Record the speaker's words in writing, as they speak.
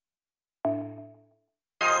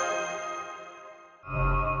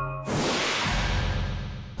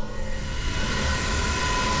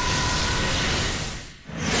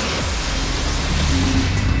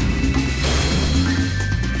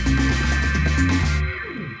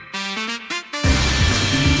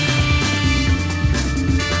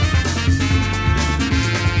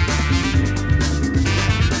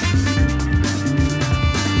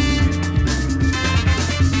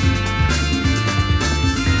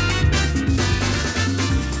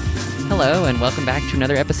Hello, and welcome back to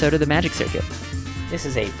another episode of the Magic Circuit. This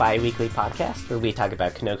is a bi-weekly podcast where we talk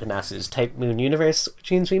about Kanoko Nasu's Type Moon universe,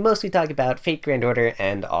 which means we mostly talk about Fate Grand Order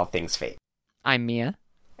and all things Fate. I'm Mia.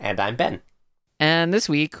 And I'm Ben. And this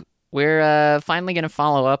week, we're finally going to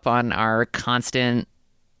follow up on our constant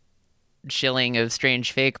shilling of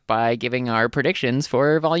Strange Fake by giving our predictions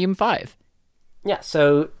for Volume 5. Yeah,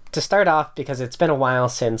 so to start off, because it's been a while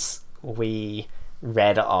since we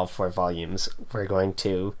read all 4 volumes, we're going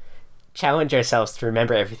to challenge ourselves to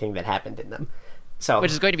remember everything that happened in them.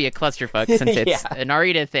 Which is going to be a clusterfuck since it's a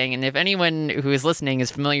Narita thing, and if anyone who is listening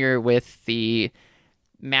is familiar with the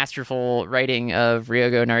masterful writing of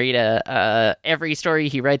Ryohgo Narita, every story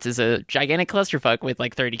he writes is a gigantic clusterfuck with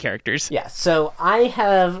like 30 characters. Yeah, so I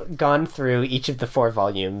have gone through each of the 4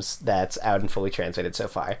 volumes that's out and fully translated so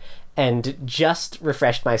far, and just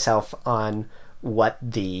refreshed myself on what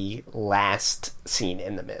the last scene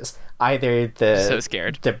in them is. Either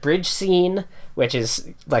the bridge scene, which is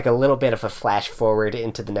like a little bit of a flash forward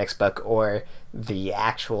into the next book, or the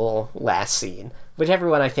actual last scene. Whichever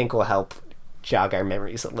one I think will help jog our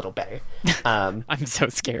memories a little better. I'm so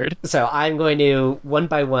scared. So I'm going to, one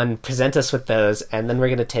by one, present us with those, and then we're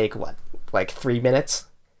going to take, 3 minutes?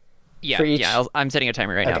 Yeah, I'm setting a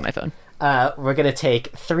timer right now on my phone. We're going to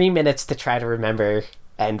take 3 minutes to try to remember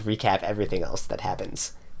and recap everything else that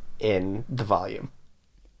happens in the volume.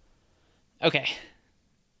 Okay.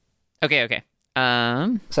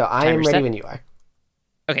 So I am ready when you are.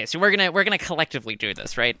 Okay, so we're gonna collectively do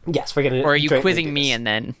this, right? Yes, we're gonna. Or are you quizzing me and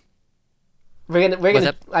then? We're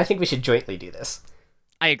gonna. I think we should jointly do this.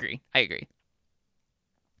 I agree. Okay,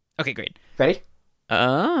 great. Ready?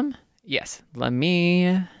 Yes. Let me.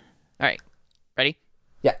 All right. Ready?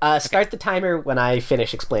 Yeah. Start the timer when I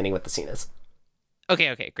finish explaining what the scene is.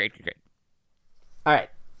 Okay. Great. All right.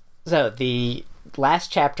 So the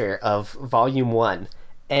last chapter of Volume 1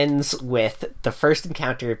 ends with the first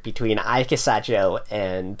encounter between Ayaka Sajo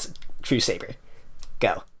and True Saber.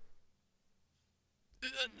 Go.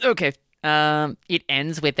 Okay. It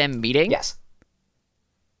ends with them meeting? Yes.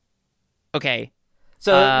 Okay.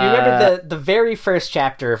 So remember the very first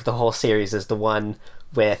chapter of the whole series is the one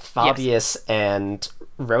with Fabius and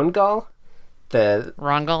Rongal? The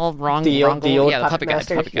old puppet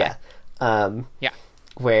master? Guy. Yeah.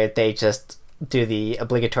 Where they just do the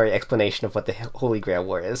obligatory explanation of what the Holy Grail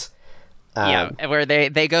War is. Where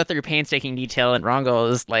they go through painstaking detail, and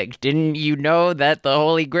Rongal is like, didn't you know that the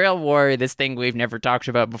Holy Grail War, this thing we've never talked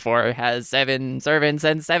about before, has 7 servants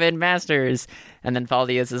and 7 masters? And then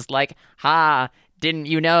Faldius is like, didn't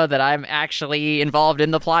you know that I'm actually involved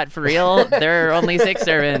in the plot for real? There are only 6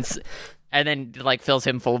 servants. And then, fills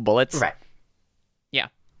him full of bullets. Right. Yeah.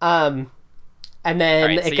 And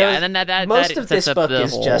then right, it goes. And then most of this book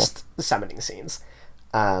is just summoning scenes.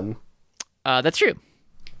 That's true.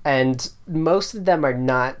 And most of them are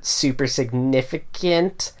not super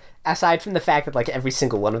significant, aside from the fact that every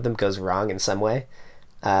single one of them goes wrong in some way.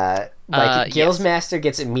 Gil's master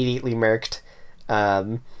gets immediately murked.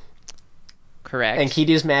 Correct. And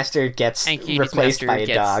Kidu's master gets replaced by a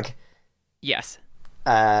dog. Yes.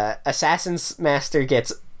 Assassin's master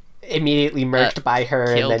gets immediately murked by her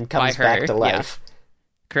and then comes back to life. Yeah.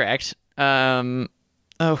 Correct. Who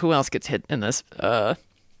else gets hit in this?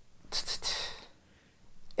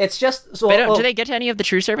 It's just... do they get to any of the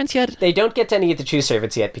true servants yet? They don't get to any of the true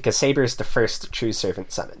servants yet, because Saber's the first true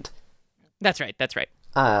servant summoned. That's right.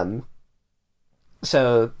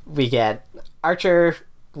 So we get Archer,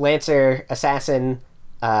 Lancer, Assassin,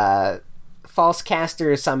 False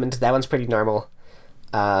Caster summoned. That one's pretty normal.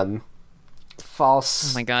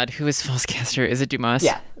 False... Oh my god, who is False Caster? Is it Dumas?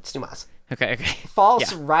 Yeah, it's Dumas. Okay.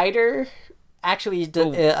 False Rider... Actually,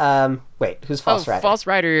 wait, who's False Rider? False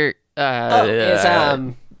Rider... is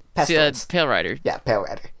Pestilence. Pale Rider. Yeah, Pale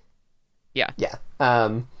Rider. Yeah. Yeah.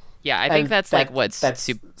 I think that's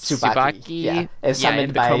Tsubaki. Yeah, is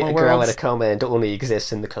summoned by a girl in a coma and only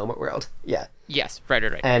exists in the coma world. Yeah. Yes, right.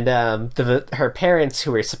 And her parents,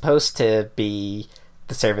 who were supposed to be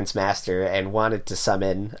the servant's master and wanted to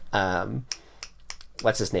summon,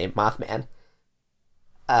 what's his name? Mothman.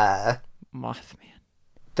 Mothman.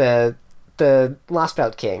 The Lost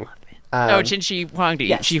Belt King. Qin Shi Huangdi.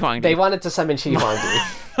 Yes, Shi Huangdi. They wanted to summon Shi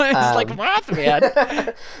Huangdi. It's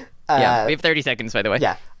Mothman. We have 30 seconds, by the way.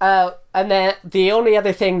 Yeah. And then the only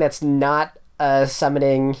other thing that's not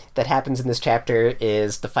summoning that happens in this chapter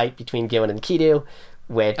is the fight between Gillen and Kidu,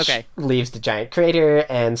 which leaves the giant crater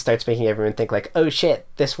and starts making everyone think oh shit,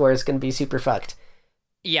 this war is going to be super fucked.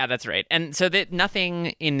 Yeah, that's right. And so that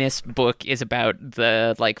nothing in this book is about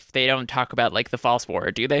the, they don't talk about, the false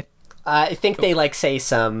war, do they? I think they, say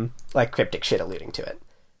some, cryptic shit alluding to it.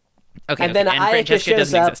 Okay, and then Francesca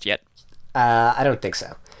doesn't exist yet. I don't think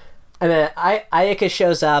so. And then Ayaka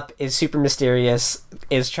shows up, is super mysterious,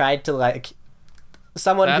 is tried to, like...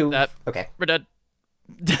 Someone who... Okay. We're done.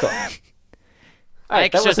 Cool.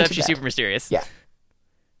 Alright, Ayaka shows up, she's super mysterious. Yeah.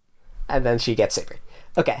 And then she gets saber.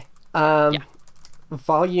 Okay.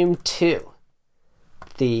 Volume 2.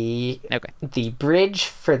 The bridge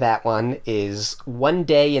for that one is One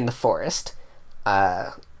Day in the Forest,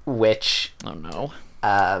 which... Oh, no.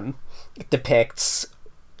 Depicts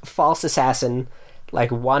false assassin,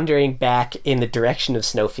 like, wandering back in the direction of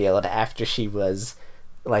Snowfield after she was,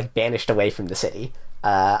 like, banished away from the city.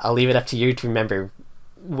 I'll leave it up to you to remember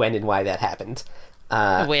when and why that happened.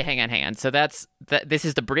 Wait, hang on. So this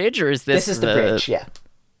is the bridge, or is this... This is the bridge, yeah.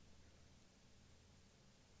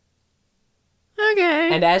 Okay.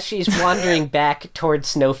 And as she's wandering back towards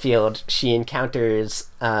Snowfield, she encounters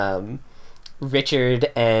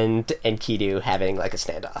Richard and Kidu having, like, a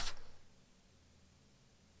standoff.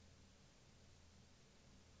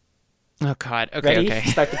 Oh, God. Okay, Ready? okay.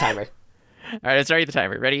 Start the timer. All right, let's start the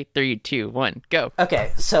timer. Ready? 3, 2, 1, go.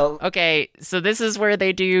 Okay, so this is where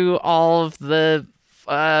they do all of the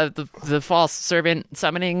false servant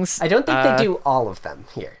summonings. I don't think they do all of them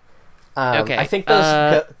here. Okay. I think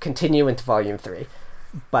those continue into Volume 3.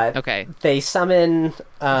 But they summon...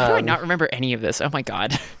 How do I not remember any of this? Oh my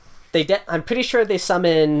god. I'm pretty sure they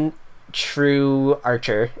summon True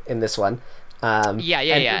Archer in this one.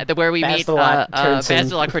 Yeah. Where we meet Bastelot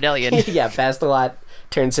Cordelian. Yeah, Bastelot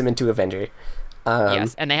turns him into Avenger.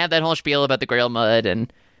 Yes, and they have that whole spiel about the Grail mud,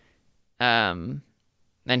 and then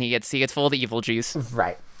he gets full of the evil juice.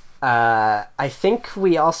 Right. I think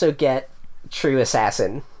we also get True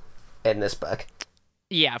Assassin in this book.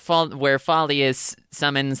 Yeah, where Falius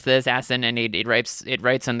summons the assassin, and it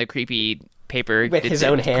writes on the creepy paper with his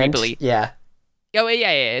own hand. Creepily. Yeah. Oh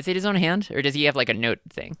yeah. Is it his own hand, or does he have like a note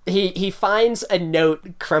thing? He finds a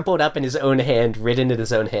note crumpled up in his own hand, written in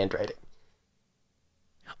his own handwriting.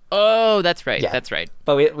 Oh, that's right. Yeah. That's right.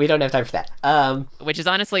 But we don't have time for that. Which is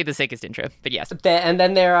honestly the sickest intro. But yes. And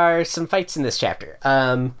then there are some fights in this chapter.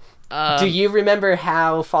 Do you remember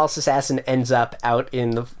how False Assassin ends up out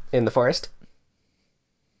in the forest?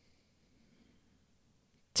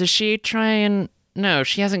 Does she try and... No,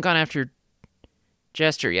 she hasn't gone after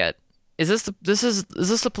Jester yet. Is this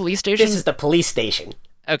the police station? This is the police station.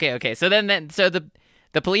 Okay. So the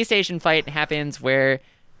police station fight happens where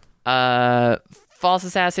False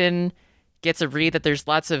Assassin gets a read that there's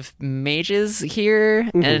lots of mages here,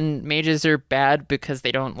 and mages are bad because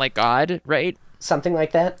they don't like God, right? Something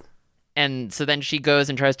like that. And so then she goes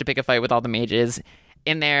and tries to pick a fight with all the mages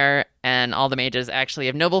in there, and all the mages actually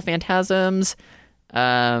have noble phantasms.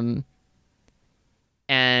 But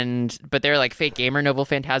they're like fake gamer noble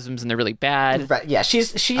phantasms, and they're really bad. Right? Yeah,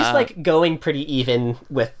 she's like going pretty even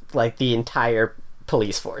with like the entire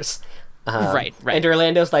police force. Right. And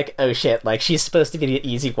Orlando's like, oh shit, like she's supposed to be the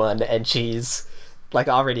easy one, and she's like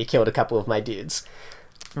already killed a couple of my dudes.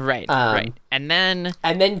 Right. And then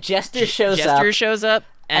Jester shows up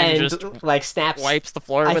and just like snaps, wipes the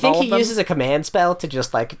floor with all of them. them. I think he uses a command spell to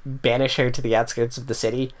just like banish her to the outskirts of the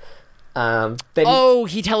city.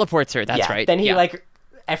 He teleports her. That's right. Then he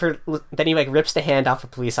rips the hand off a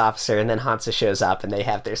police officer, and then Hansa shows up, and they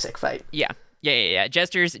have their sick fight. Yeah.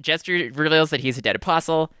 Jester reveals that he's a dead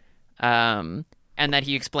apostle, and that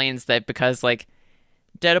he explains that because like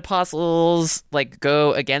dead apostles like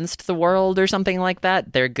go against the world or something like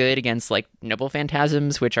that, they're good against like noble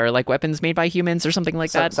phantasms, which are like weapons made by humans or something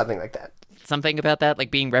like that. Something like that. Something about that,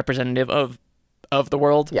 like being representative of the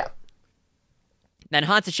world. Yeah. Then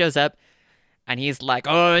Hansa shows up, and he's like,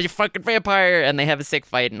 "Oh, you fucking vampire!" And they have a sick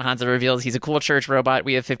fight, and Hansa reveals he's a cool church robot.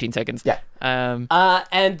 We have 15 seconds. Yeah.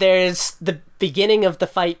 And there's the beginning of the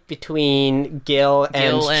fight between Gil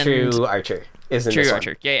and True Archer. True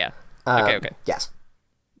Archer. Yeah. Okay. Yes.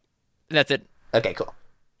 That's it. Okay, cool.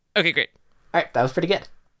 Okay, great. All right, that was pretty good.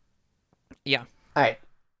 Yeah. All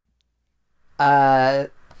right.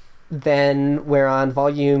 Then we're on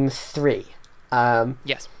volume 3.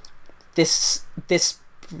 Yes. This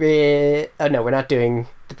bridge... Oh, no, we're not doing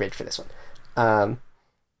the bridge for this one.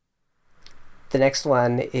 The next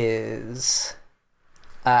one is...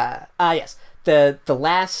 yes. The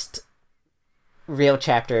last real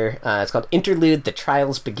chapter, it's called Interlude, The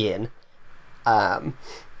Trials Begin.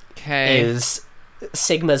 Is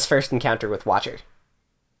Sigma's first encounter with Watcher.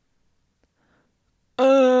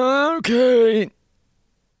 Okay.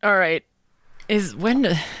 All right.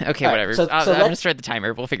 Whatever. I'm gonna start the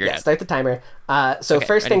timer. We'll figure it out. Start the timer.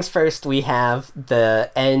 First things first, we have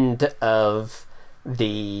the end of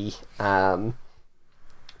the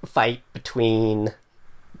fight between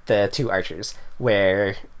the two archers,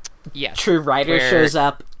 where True Rider shows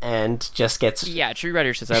up and just gets True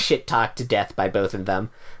Rider shows up. shit talked to death by both of them.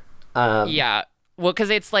 Yeah. Well, because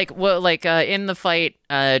it's like, in the fight,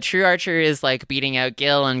 True Archer is like beating out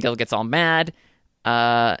Gil, and Gil gets all mad.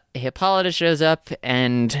 Hippolyta shows up,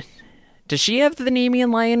 and does she have the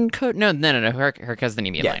Nemean lion coat? No. Her has the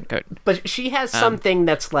Nemean lion coat. But she has something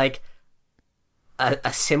that's like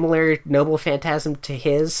a similar noble phantasm to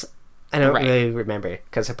his. I don't really remember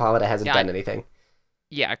because Hippolyta hasn't done anything.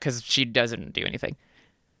 Yeah, because she doesn't do anything.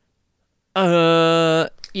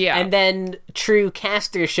 Yeah. And then True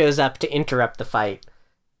Caster shows up to interrupt the fight.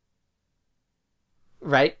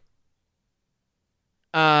 Right?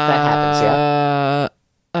 That happens,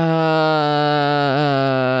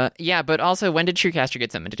 yeah? Yeah, but also, when did True Caster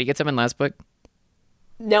get summoned? Did he get summoned last book?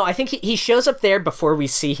 No, I think he shows up there before we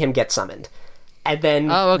see him get summoned. And then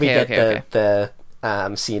we get the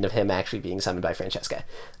scene of him actually being summoned by Francesca.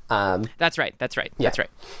 That's right. Yeah. That's right.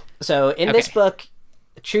 So in this book,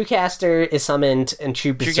 True Caster is summoned and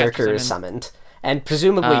True Berserker is summoned. And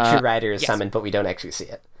presumably True Rider is summoned, but we don't actually see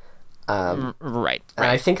it. Right.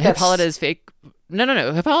 I think that's... Hippolyta is fake.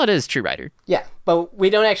 No. Hippolyta is True Rider. Yeah, but we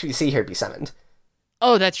don't actually see her be summoned.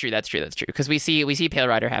 Oh, that's true. Because we see Pale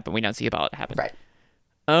Rider happen. We don't see Hippolyta happen. Right.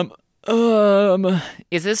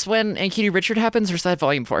 Is this when Enkidu Richard happens, or is that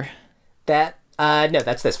volume 4? No,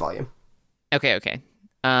 that's this volume. Okay.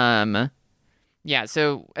 Yeah,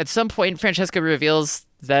 so at some point, Francesca reveals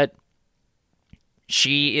that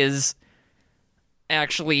she is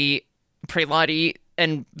actually Prelati,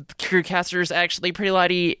 and True Caster is actually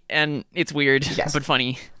Prelati, and it's weird, but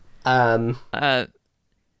funny.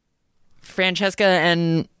 Francesca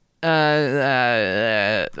and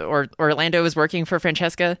Orlando is working for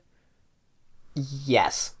Francesca.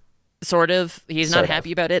 Yes. Sort of. He's not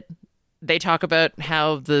happy about it. They talk about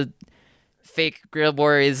how the fake Grail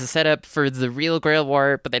War is a setup for the real Grail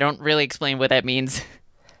War, but they don't really explain what that means.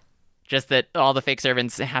 Just that all the fake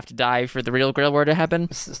servants have to die for the real Grail War to happen.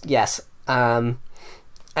 Yes. And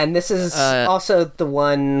this is also the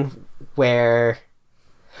one where...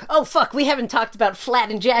 Oh, fuck, we haven't talked about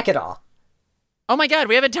Flat and Jack at all. Oh my god,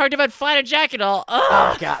 we haven't talked about Flat and Jack at all. Ugh.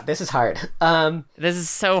 Oh god, this is hard. This is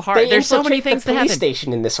so hard. There's so many things that happen. Police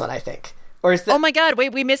station in this one, I think. Or is that... Oh my god,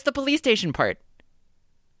 wait, we missed the police station part.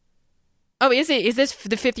 Oh, is it? Is this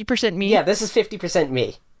the 50% me? Yeah, this is 50%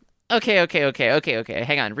 me. Okay.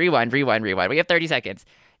 Hang on, rewind. We have 30 seconds.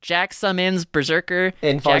 Jack summons Berserker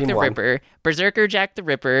in Jack the 1. Ripper. Berserker Jack the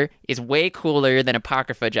Ripper is way cooler than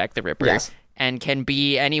Apocrypha Jack the Ripper. Yes. And can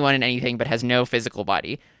be anyone and anything but has no physical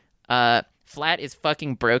body. Flat is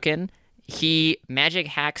fucking broken. He magic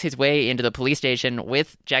hacks his way into the police station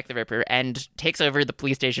with Jack the Ripper and takes over the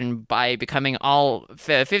police station by becoming all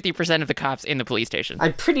 50% of the cops in the police station.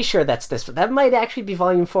 I'm pretty sure that's this. That might actually be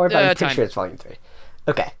volume 4, but I'm pretty sure it's volume 3.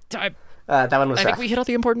 Okay. Time. That one was I rough. think we hit all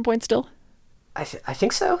the important points still. I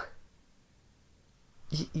think so.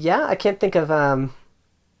 Yeah, I can't think of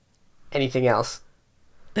anything else.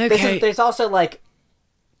 Okay. There's also like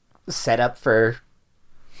setup for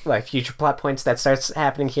like future plot points that starts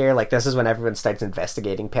happening here. Like this is when everyone starts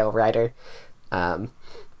investigating Pale Rider, but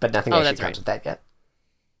nothing actually comes with that yet.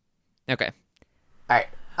 Okay. All right.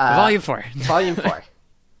 Volume 4. Volume 4. All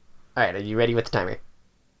right. Are you ready with the timer?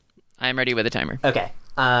 I'm ready with the timer. Okay.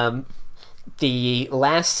 The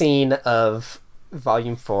last scene of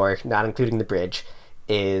Volume 4, not including the bridge,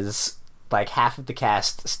 is like half of the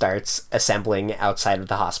cast starts assembling outside of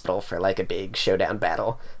the hospital for like a big showdown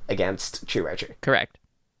battle against True Archer. Correct.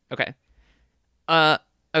 Okay.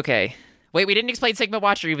 Okay. Wait, we didn't explain Sigma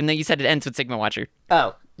Watcher, even though you said it ends with Sigma Watcher.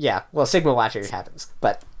 Oh, yeah. Well, Sigma Watcher happens,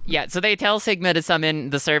 but... Yeah, so they tell Sigma to summon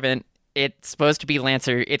the servant. It's supposed to be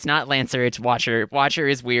Lancer. It's not Lancer, it's Watcher. Watcher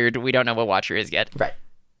is weird. We don't know what Watcher is yet. Right.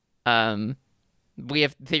 We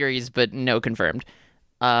have theories, but no confirmed.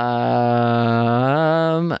 Okay,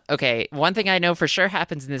 one thing I know for sure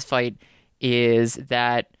happens in this fight is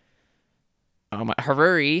that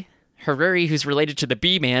Haruri, who's related to the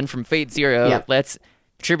B-Man from Fate Zero, lets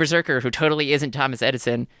True Berserker, who totally isn't Thomas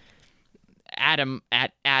Edison, Adam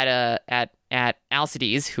at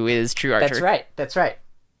Alcides, who is True Archer. That's right.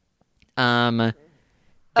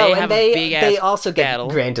 They also get battle.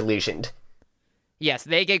 Grand Illusioned. Yes,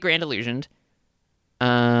 they get Grand Illusioned.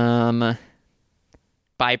 By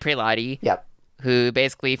Prelati. Yep. Who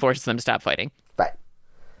basically forces them to stop fighting. Right.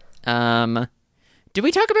 Did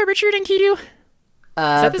we talk about Richard and Kidu? Is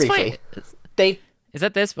that this briefly. fight? Is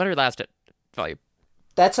that this one or last volume?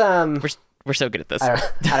 That's We're so good at this. I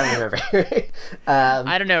don't remember.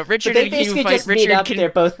 I don't know. Richard they and basically Kidu fight. just meet Richard up. They're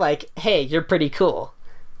both like, "Hey, you're pretty cool.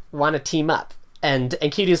 Want to team up?" And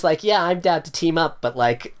Kidu's like, "Yeah, I'm down to team up, but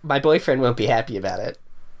like my boyfriend won't be happy about it."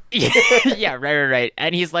 Yeah, right.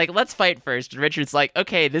 And he's like, let's fight first. And Richard's like,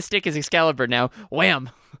 okay, this stick is Excalibur now. Wham.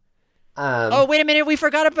 Oh, wait a minute. We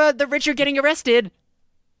forgot about the Richard getting arrested.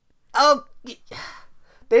 Oh,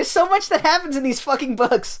 there's so much that happens in these fucking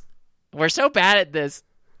books. We're so bad at this.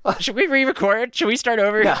 Should we re-record? Should we start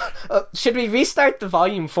over? No. Should we restart the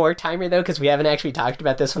Volume 4 timer, though? Because we haven't actually talked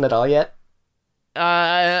about this one at all yet. Do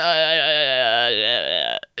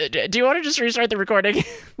you want to just restart the recording?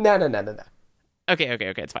 No. Okay,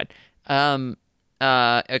 it's fine.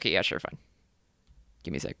 Okay, yeah, sure, fine.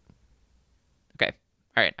 Give me a sec. Okay,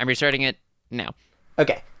 all right, I'm restarting it now.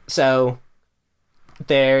 Okay, so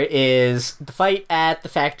there is the fight at the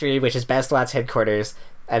factory, which is Bastelot's headquarters,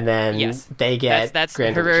 and then they get that's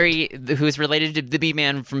Grand Harari, who's related to the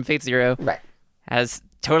B-Man from Fate Zero. Right. Has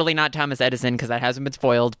totally not Thomas Edison, because that hasn't been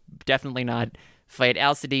spoiled. Definitely not. Fight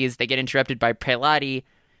Alcides. They get interrupted by Prelati,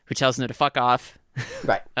 who tells them to fuck off.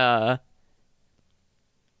 Right.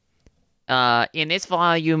 In this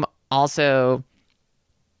volume, also...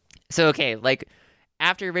 So, okay, like,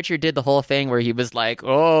 after Richard did the whole thing where he was like,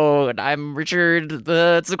 oh, I'm Richard,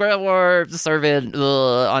 it's the Grail War servant,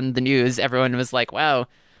 on the news, everyone was like, wow,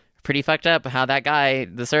 pretty fucked up how that guy,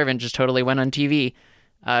 the servant, just totally went on TV.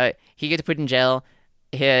 He gets put in jail.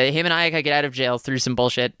 Him and Ayaka get out of jail through some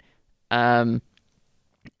bullshit.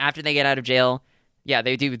 After they get out of jail,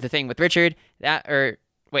 they do the thing with Richard. They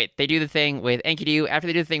do the thing with Enkidu. After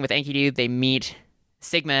they do the thing with Enkidu, they meet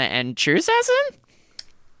Sigma and True Assassin?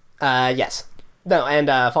 Yes. No, and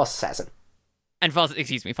False Assassin. And False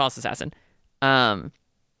Assassin. And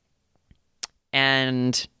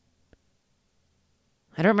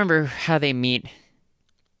I don't remember how they meet.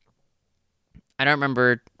 I don't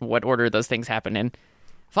remember what order those things happen in.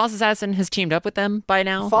 False Assassin has teamed up with them by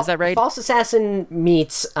now. Is that right? False Assassin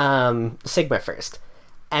meets Sigma first,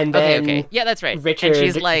 and then okay. Yeah, that's right. Richard and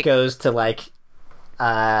she's like, goes to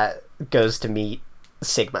meet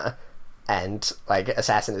Sigma, and like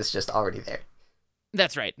Assassin is just already there.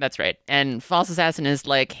 That's right. And False Assassin is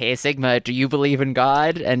like, hey, Sigma, do you believe in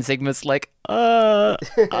God? And Sigma's like, I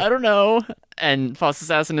don't know. And False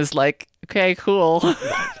Assassin is like, okay, cool.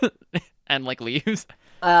 And like leaves.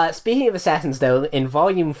 Speaking of assassins, though, in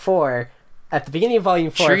Volume 4, at the beginning of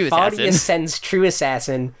Volume 4, Claudius sends True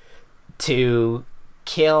Assassin to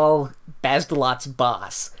kill Basdelot's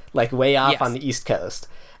boss, like way off on the East Coast.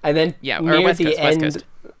 And then near West the Coast, end... West Coast.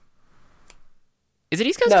 Is it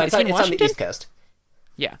East Coast? No, it's on the East Coast.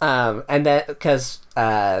 Yeah. And that, because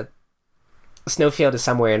Snowfield is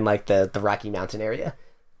somewhere in like the Rocky Mountain area.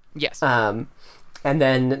 Yes. And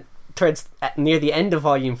then near the end of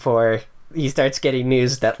Volume 4, he starts getting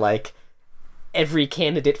news that like every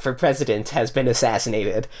candidate for president has been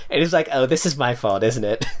assassinated, and he's like, "Oh, this is my fault, isn't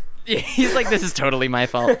it?" He's like, "This is totally my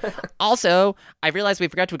fault." Also, I realized we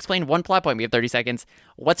forgot to explain one plot point. We have 30 seconds.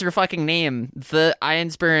 What's her fucking name? The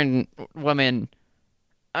Ironsburn woman.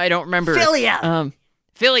 I don't remember. Philia.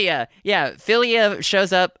 Yeah, Philia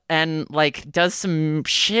shows up and like does some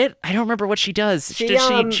shit. I don't remember what she does. She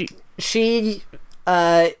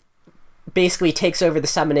basically takes over the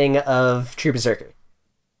summoning of True Berserker.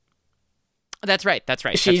 That's right.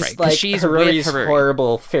 She's like Haruri's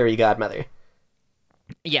horrible fairy godmother.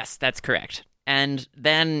 Yes, that's correct. And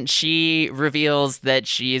then she reveals that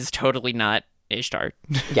she is totally not Ishtar.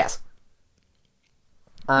 Yes.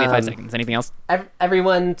 We have 5 seconds. Anything else? A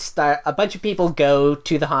bunch of people go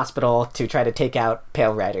to the hospital to try to take out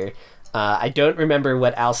Pale Rider. I don't remember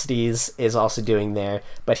what Alcides is also doing there,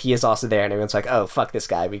 but he is also there, and everyone's like, "Oh, fuck this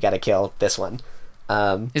guy! We gotta kill this one."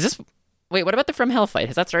 Wait, what about the From Hell fight?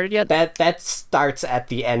 Has that started yet? That starts at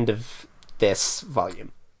the end of this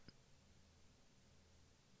volume.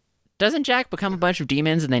 Doesn't Jack become a bunch of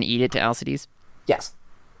demons and then eat it to Alcides? Yes,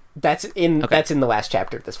 that's in the last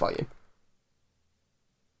chapter of this volume.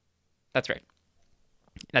 That's right.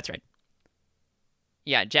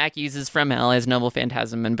 Yeah, Jack uses From Hell as Noble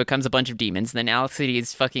Phantasm and becomes a bunch of demons. Then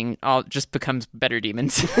Alcides just becomes better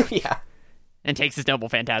demons. Yeah. And takes his Noble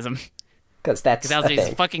Phantasm. Because Alcides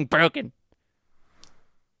is fucking broken.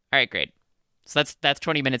 All right, great. So that's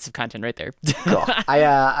 20 minutes of content right there. Cool.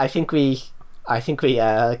 I think we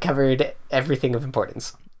covered everything of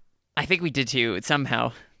importance. I think we did too,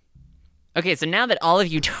 somehow. Okay, so now that all of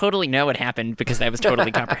you totally know what happened, because that was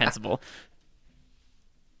totally comprehensible,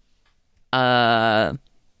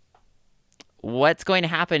 what's going to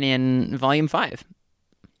happen in Volume 5?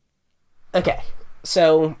 Okay,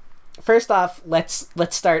 so first off, let's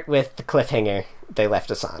start with the cliffhanger they left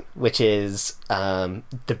us on, which is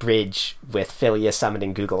the bridge with Philia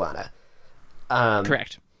summoning Gugalana.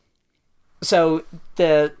 Correct. So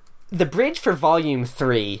the bridge for Volume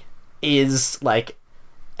 3 is like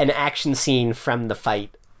an action scene from the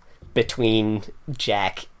fight between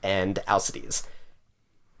Jack and Alcides.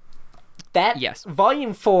 That Yes.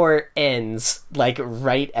 Volume 4 ends like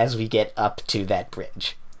right as we get up to that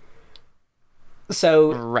bridge.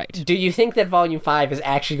 So, Right. do you think that Volume 5 is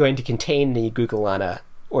actually going to contain the Gukulana,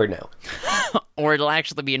 or no? Or it'll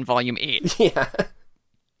actually be in Volume 8. Yeah.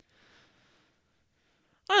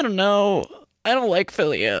 I don't know. I don't like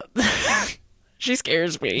Philia. She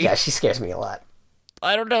scares me. Yeah, she scares me a lot.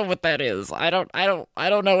 I don't know what that is. I don't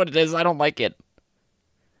know what it is. I don't like it.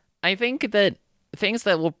 I think that things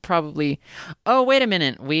that will probably... Oh, wait a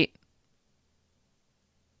minute. We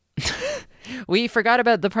forgot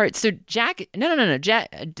about the part. So Jack... No. Jack...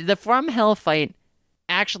 The From Hell fight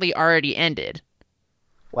actually already ended.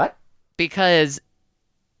 What? Because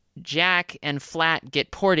Jack and Flat get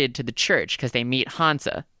ported to the church because they meet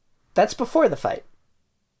Hansa. That's before the fight.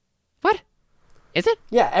 What? Is it?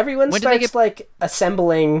 Yeah, everyone When did they starts, like,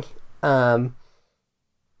 assembling, because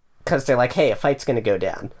they're like, hey, a fight's gonna go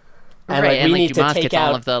down. And, Right, like, and, we like, need Dumas to take gets all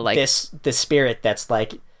out of the, like... this spirit that's,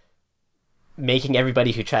 like, making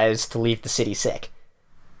everybody who tries to leave the city sick.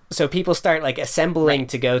 So people start, like, assembling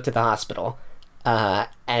to go to the hospital,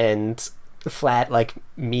 and Flat, like,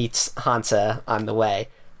 meets Hansa on the way,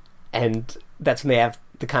 and that's when they have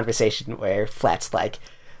the conversation where Flat's like,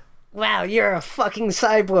 wow, you're a fucking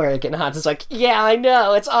cyborg, and Hansa's like, yeah, I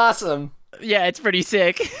know, it's awesome. Yeah, it's pretty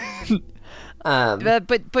sick.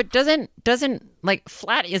 But doesn't like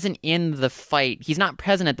Flat isn't in the fight. He's not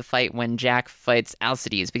present at the fight when Jack fights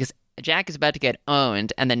Alcides because Jack is about to get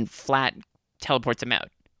owned, and then Flat teleports him out.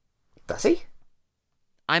 Does he?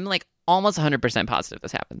 I'm like almost 100% positive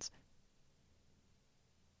this happens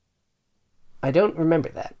I don't remember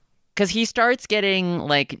that. because he starts getting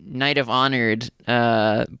like Knight of Honored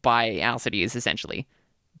by Alcides essentially,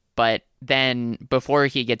 but then before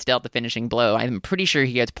he gets dealt the finishing blow, I'm pretty sure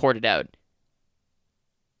he gets ported out.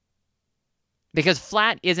 Because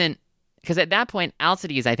Flat isn't... Because at that point,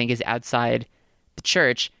 Alcides, I think, is outside the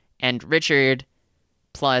church, and Richard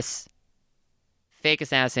plus Fake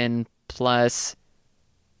Assassin plus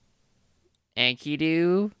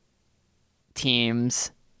Enkidu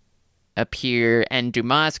teams appear, and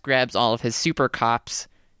Dumas grabs all of his super cops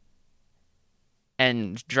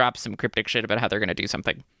and drops some cryptic shit about how they're going to do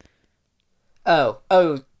something.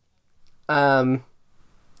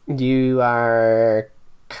 You are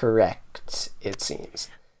correct, it seems.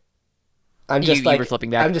 I'm just You were flipping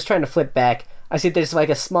back. I'm just trying to flip back. I see there's like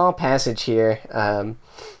a small passage here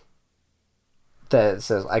that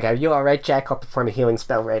says, like, are you alright, Jack? I'll perform a healing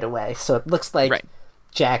spell right away. So it looks like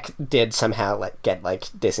Jack did somehow like get like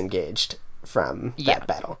disengaged from that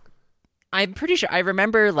battle. I'm pretty sure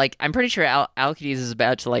Alcides is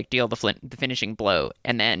about to like deal the finishing blow,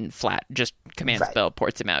 and then Flat just command spell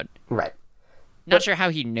ports him out. Right. Not sure how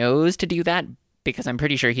he knows to do that, because I'm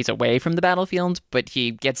pretty sure he's away from the battlefield, but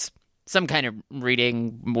he gets some kind of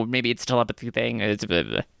reading. Maybe it's a telepathy thing. It's blah,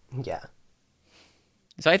 blah. Yeah.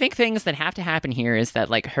 So I think things that have to happen here is that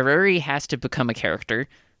like Haruri has to become a character.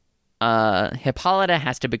 Hippolyta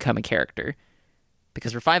has to become a character.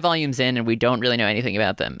 Because we're 5 volumes in and we don't really know anything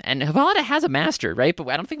about them. And Hippolyta has a master, right? But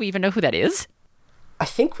I don't think we even know who that is. I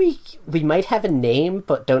think we might have a name,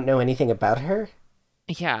 but don't know anything about her.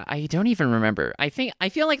 Yeah, I don't even remember. I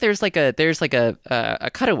feel like there's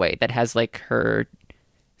a cutaway that has like her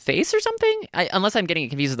face or something. Unless I'm getting it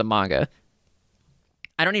confused with the manga.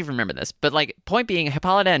 I don't even remember this. But like, point being,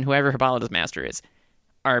 Hippolyta and whoever Hippolyta's master is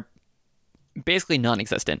are basically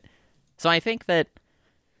non-existent. So I think that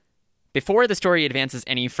before the story advances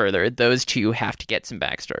any further, those two have to get some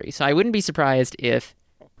backstory. So I wouldn't be surprised if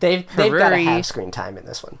they've got to have screen time in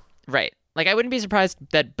this one. Right. Like, I wouldn't be surprised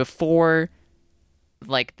that before,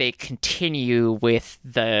 like, they continue with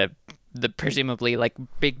the presumably, like,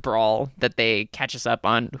 big brawl, that they catch us up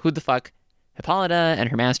on who the fuck Hippolyta and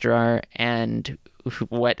her master are, and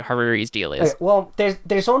what Haruri's deal is. Okay, well,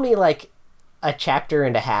 there's only, like, a chapter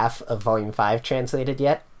and a half of Volume 5 translated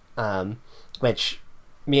yet, which...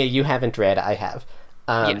 Mia, you haven't read, I have.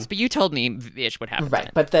 Yes, but you told me ish what happened.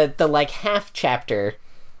 Right, but the like half chapter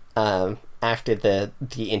after the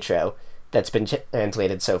intro that's been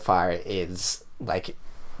translated so far is like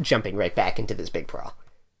jumping right back into this big brawl.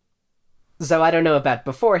 So I don't know about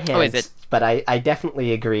beforehand, is it? But I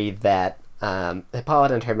definitely agree that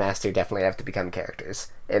Hippolyta and her master definitely have to become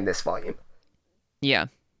characters in this volume. Yeah.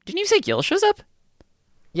 Didn't you say Gil shows up?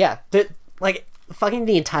 Yeah, like fucking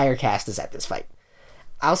the entire cast is at this fight.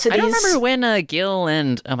 Alcides... I don't remember when Gil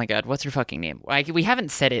and... Oh my god, what's her fucking name? We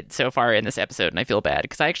haven't said it so far in this episode, and I feel bad,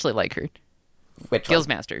 because I actually like her. Which Gil's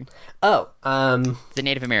one? master. Oh, the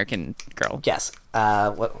Native American girl. Yes.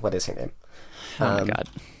 What is her name? Oh my god.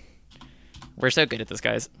 We're so good at this,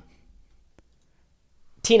 guys.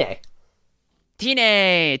 Tine.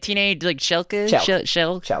 Tine, like Shelka?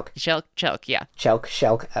 Shelk. Shelk, yeah.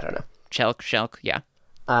 Shelk, I don't know. Shelk, yeah.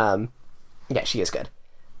 Yeah, she is good.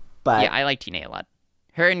 But Yeah, I like Tine a lot.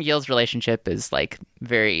 Her and Gil's relationship is, like,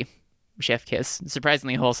 very chef kiss.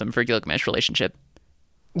 Surprisingly wholesome for Gilgamesh relationship.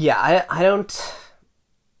 yeah, I don't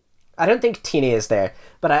think Tine is there.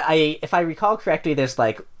 But I if I recall correctly, there's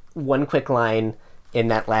like one quick line in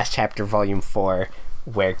that last chapter, volume 4,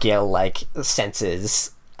 where Gil like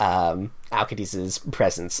senses Alcides'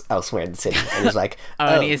 presence elsewhere in the city, and he's like,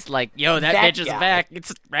 and he's like, yo, that bitch is guy. back.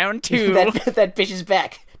 It's round 2. that bitch is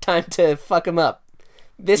back. Time to fuck him up.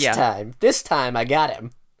 This time I got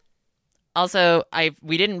him. Also,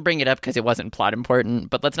 we didn't bring it up because it wasn't plot important,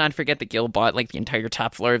 but let's not forget that Gil bought like the entire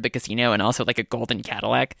top floor of the casino and also like a golden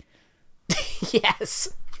Cadillac Yes.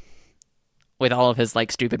 with all of his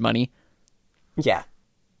like stupid money. Yeah.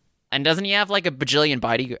 And doesn't he have like a bajillion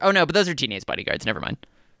bodyguards? Oh no, but those are teenage bodyguards. Never mind.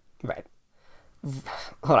 Right.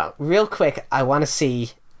 Hold on, real quick. I want to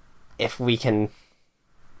see if I can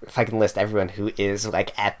list everyone who is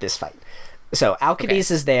like at this fight. So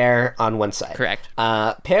Alcides is there on one side. Correct.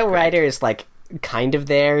 Pale Rider is like kind of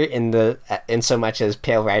there in so much as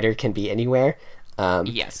Pale Rider can be anywhere.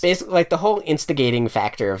 Yes. Basically, like the whole instigating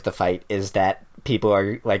factor of the fight is that people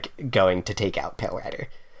are like going to take out Pale Rider.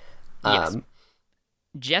 Yes.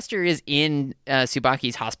 Jester is in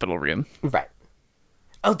Tsubaki's hospital room. Right.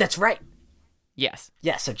 Oh, that's right. Yes.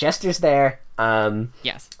 Yeah. So Jester's there.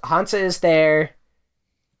 Yes. Hansa is there.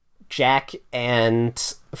 Jack and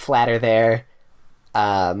Flat are there.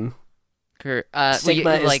 Sigma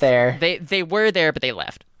is there. They were there, but they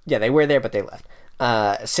left. Yeah, they were there, but they left.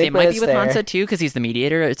 Sigma They might is be with there. Hansa too, because he's the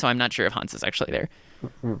mediator. So I'm not sure if Hansa's actually there.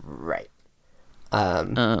 Right.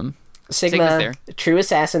 Sigma's Sigma, there. True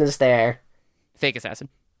Assassin is there. Fake assassin.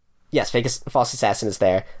 Yes, False Assassin is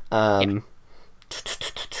there. Who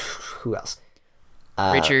else?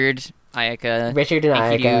 Richard, Ayaka, Richard and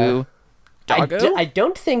Enkidu, Ayaka. Doggo? I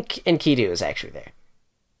don't think Enkidu is actually there.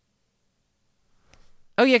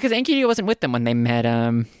 Oh yeah, because Enkidu wasn't with them when they met.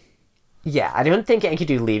 Yeah, I don't think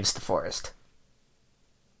Enkidu leaves the forest.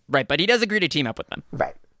 Right, but he does agree to team up with them.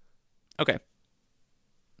 Right. Okay.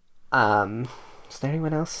 Is there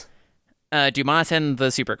anyone else? Dumas and the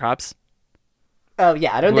super cops. Oh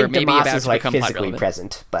yeah, I don't think maybe Dumas about is to like become plot physically relevant.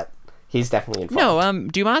 present, but he's definitely involved. No,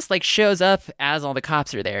 Dumas like shows up as all the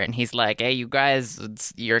cops are there, and he's like, "Hey, you guys,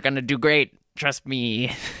 you're gonna do great. Trust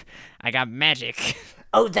me, I got magic."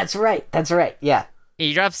 Oh, that's right. Yeah.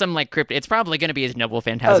 He drops some like cryptic. It's probably gonna be his noble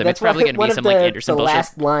phantasm. That's It's probably gonna one be of some like Anderson the bullshit.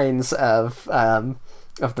 last lines of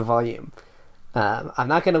the volume. I'm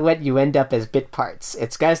not going to let you end up as bit parts.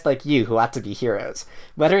 It's guys like you who ought to be heroes.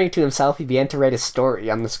 Muttering to himself, he began to write a story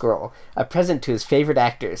on the scroll, a present to his favorite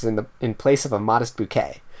actors in place of a modest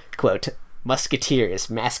bouquet. Quote, Musketeers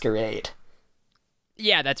Masquerade.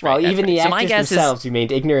 Yeah, that's right. While that's even right. the So my actors guess themselves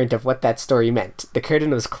remained ignorant of what that story meant, the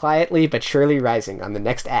curtain was quietly but surely rising on the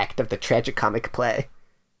next act of the tragicomic play.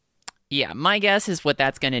 Yeah, my guess is what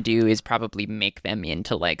that's going to do is probably make them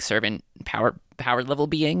into like servant power level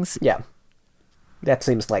beings. Yeah. That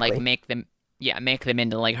seems likely. Like make them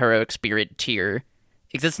into like heroic spirit tier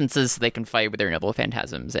existences so they can fight with their noble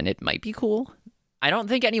phantasms, and it might be cool. I don't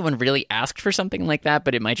think anyone really asked for something like that,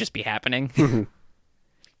 but it might just be happening.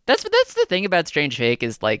 That's the thing about Strange Fake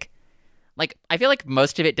is like I feel like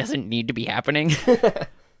most of it doesn't need to be happening.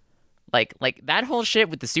 like that whole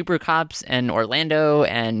shit with the super cops and Orlando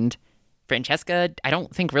and Francesca, I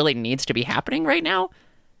don't think really needs to be happening right now.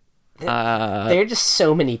 There are just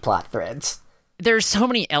so many plot threads. There's so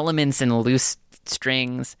many elements and loose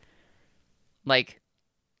strings. Like,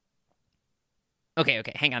 okay,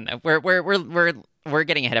 hang on though. We're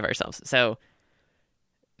getting ahead of ourselves. So,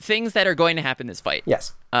 things that are going to happen this fight.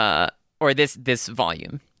 Yes. Or this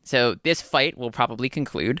volume. So this fight will probably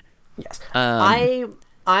conclude. Yes.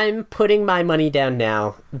 I'm putting my money down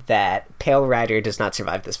now that Pale Rider does not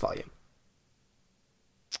survive this volume.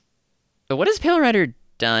 But what has Pale Rider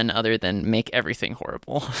done other than make everything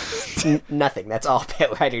horrible? Nothing. That's all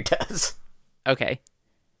Pale Rider does. Okay.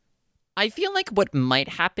 I feel like what might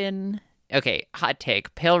happen... Okay, hot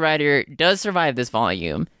take. Pale Rider does survive this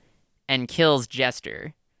volume and kills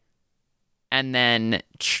Jester. And then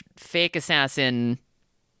Fake Assassin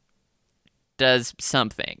does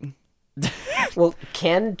something. Well,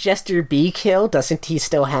 can Jester be killed? Doesn't he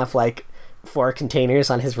still have, like, 4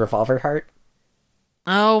 containers on his revolver heart?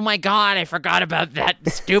 Oh my god, I forgot about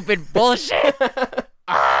that stupid bullshit!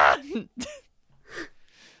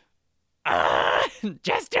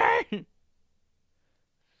 Jester!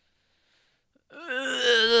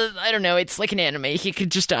 I don't know. It's like an anime. He could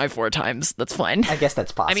just die 4 times. That's fine. I guess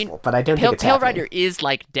that's possible, I mean, but I don't think it's Pale happening. Rider is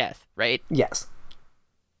like death, right? Yes.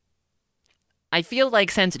 I feel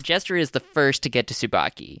like since Jester is the first to get to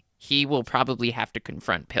Tsubaki, he will probably have to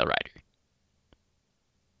confront Pale Rider.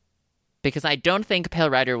 Because I don't think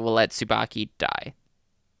Pale Rider will let Tsubaki die.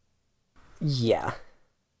 Yeah.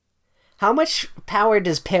 How much power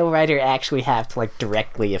does Pale Rider actually have to, like,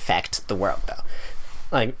 directly affect the world, though?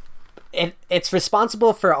 Like, it's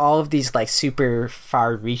responsible for all of these, like, super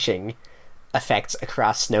far-reaching effects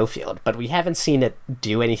across Snowfield, but we haven't seen it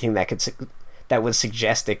do anything that would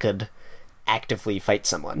suggest it could actively fight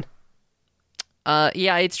someone.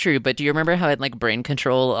 Yeah, it's true, but do you remember how it, like, brain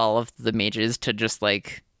control all of the mages to just,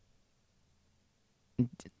 like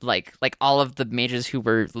all of the mages who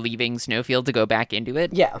were leaving Snowfield to go back into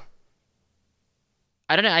it? Yeah.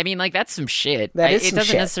 I don't know. I mean, like, that's some shit. It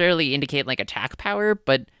doesn't necessarily indicate, like, attack power,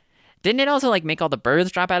 but didn't it also, like, make all the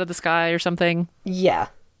birds drop out of the sky or something? Yeah.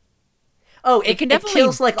 Oh, it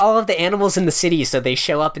kills, like, all of the animals in the city, so they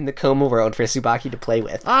show up in the coma world for Tsubaki to play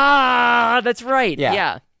with. Ah, that's right. Yeah.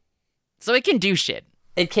 Yeah. So it can do shit.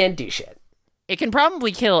 It can do shit. It can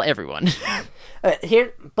probably kill everyone.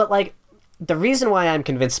 But, like, the reason why I'm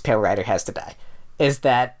convinced Pale Rider has to die is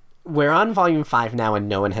that we're on Volume 5 now and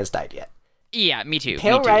no one has died yet. Yeah, me too.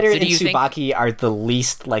 Pale Rider so and Tsubaki are the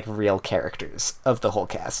least, like, real characters of the whole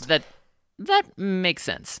cast. That makes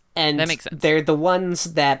sense. And that makes sense. They're the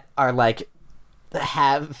ones that are, like,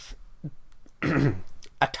 have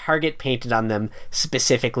a target painted on them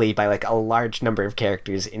specifically by, like, a large number of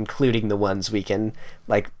characters, including the ones we can,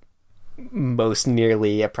 like, most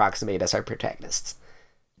nearly approximate as our protagonists.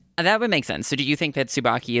 That would make sense. So do you think that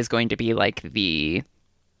Tsubaki is going to be, like, the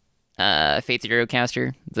Fate Zero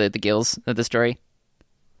caster, the gills of the story?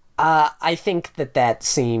 I think that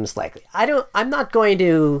seems likely. I'm not going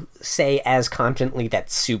to say as confidently that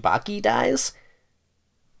Tsubaki dies,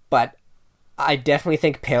 but I definitely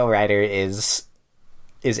think Pale Rider is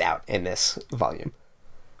out in this volume.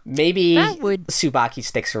 Maybe Tsubaki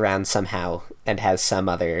sticks around somehow and has some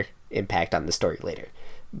other impact on the story later,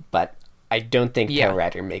 but I don't think Pale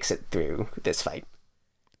Rider makes it through this fight.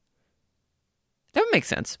 That would make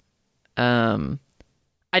sense.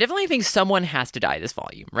 I definitely think someone has to die this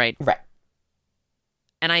volume, right? Right.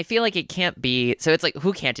 And I feel like it can't be... So it's like,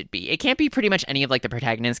 who can't it be? It can't be pretty much any of, like, the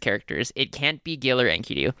protagonist characters. It can't be Gil or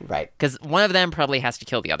Enkidu. Right. Because one of them probably has to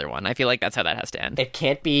kill the other one. I feel like that's how that has to end. It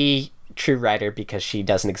can't be True Rider because she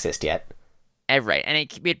doesn't exist yet. Right. And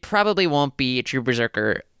it probably won't be True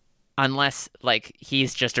Berserker unless, like,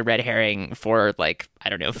 he's just a red herring for, like, I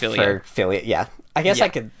don't know, Philia. For Philia, yeah. I guess I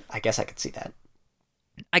could see that.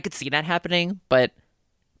 I could see that happening, but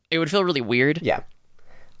it would feel really weird. Yeah.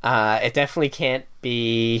 It definitely can't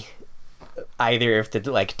be either of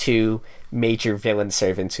the, like, 2 major villain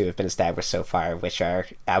servants who have been established so far, which are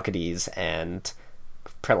Alcides and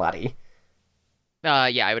Prelati.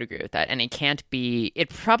 Yeah, I would agree with that. And it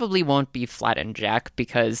probably won't be Flat and Jack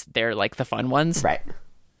because they're, like, the fun ones. Right.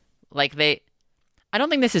 Like, I don't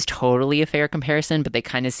think this is totally a fair comparison, but they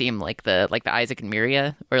kind of seem like the Isaac and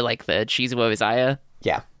Miria, or like the Chizuo Izaya.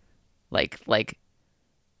 Yeah. Like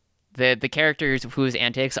the characters whose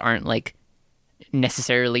antics aren't, like,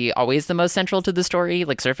 necessarily always the most central to the story,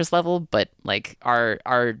 like, surface level, but, like, are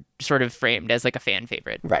sort of framed as, like, a fan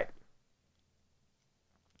favorite. Right.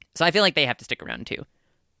 So I feel like they have to stick around too.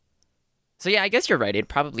 So yeah, I guess you're right. It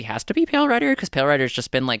probably has to be Pale Rider, because Pale Rider's just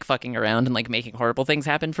been, like, fucking around and, like, making horrible things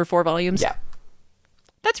happen for 4 volumes. Yeah.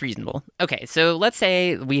 That's reasonable. Okay, so let's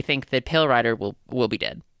say we think that Pale Rider will be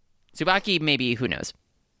dead. Tsubaki, maybe, who knows?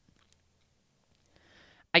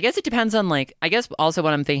 I guess it depends on, like... I guess also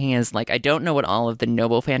what I'm thinking is, like, I don't know what all of the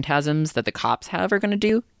noble phantasms that the cops have are going to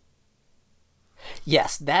do.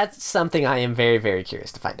 Yes, that's something I am very, very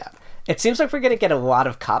curious to find out. It seems like we're going to get a lot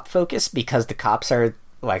of cop focus because the cops are,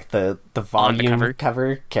 like, the volume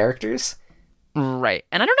cover characters. Right.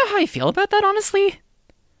 And I don't know how I feel about that, honestly.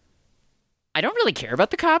 I don't really care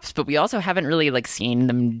about the cops, but we also haven't really, like, seen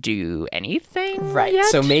them do anything yet.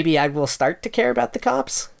 So maybe I will start to care about the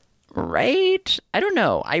cops? Right? I don't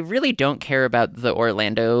know. I really don't care about the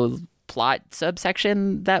Orlando plot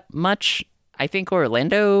subsection that much. I think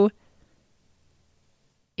Orlando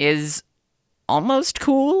is almost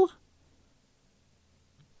cool.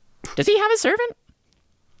 Does he have a servant?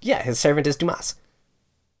 Yeah, his servant is Dumas.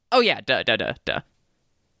 Oh, yeah. Duh.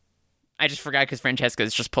 I just forgot because Francesca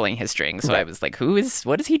is just pulling his string, so right. I was like,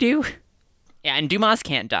 what does he do? Yeah, and Dumas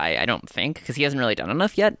can't die, I don't think, because he hasn't really done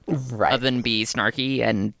enough yet. Right. Other than be snarky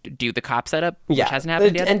and do the cop setup, which hasn't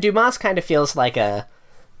happened yet. And Dumas kind of feels like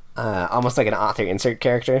almost like an author insert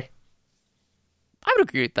character. I would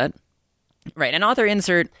agree with that. Right, an author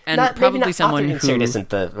insert, and Maybe probably not someone author insert who isn't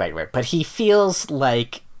the right word, but he feels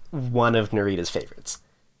like one of Narita's favorites.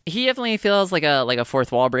 he definitely feels like a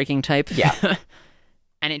fourth wall breaking type. Yeah.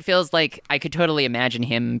 And it feels like I could totally imagine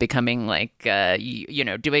him becoming like,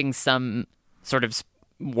 doing some sort of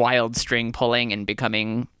wild string pulling and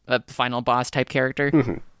becoming a final boss type character.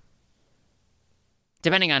 Mm-hmm.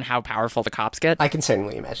 Depending on how powerful the cops get. I can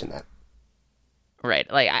certainly imagine that. Right.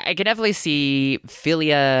 Like, I could definitely see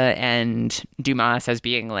Philia and Dumas as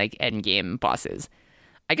being like endgame bosses.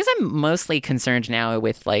 I guess I'm mostly concerned now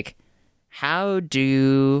with like, how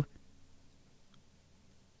do...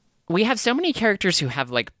 We have so many characters who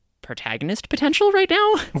have like protagonist potential right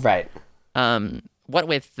now. Right. What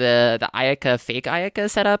with the Ayaka fake Ayaka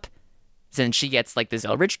setup, since she gets like the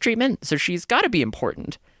Zelrich treatment, so she's got to be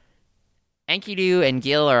important. Enkidu and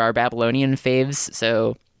Gil are our Babylonian faves,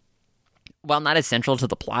 so while not as central to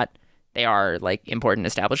the plot, they are like important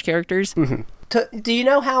established characters. Mm-hmm. Do you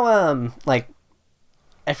know how like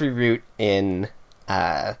every route in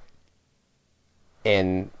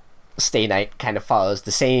Stay Night kind of follows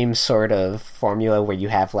the same sort of formula where you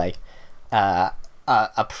have like a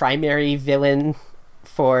primary villain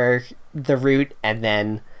for the route, and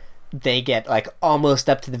then they get like almost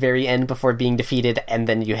up to the very end before being defeated, and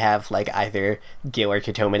then you have like either Gil or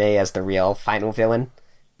Kitomine as the real final villain.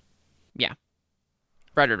 Yeah.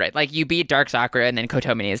 Right. Like you beat Dark Sakura, and then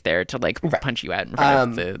Kotomine is there to like punch you out in front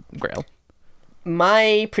of the Grail.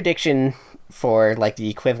 My prediction for like the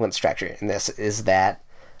equivalent structure in this is that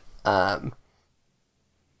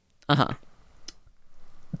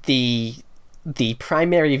the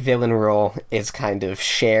primary villain role is kind of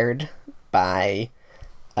shared by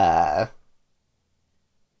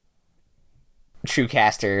True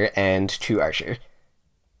Caster and True Archer.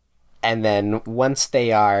 And then once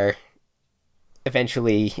they are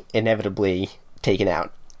eventually inevitably taken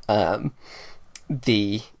out,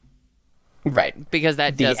 the because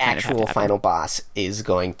that the does kind of have to actual happen. final boss is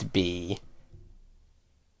going to be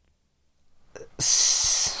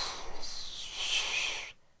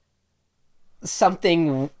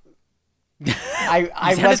something.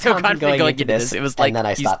 I was so confident going into this. It was like, and then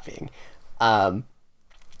I stopped being. I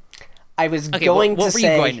was Okay, going what to were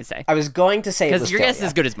say. you going to say? I was going to say it Because was your guess is Philia.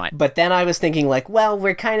 as good as mine. But then I was thinking, like, well,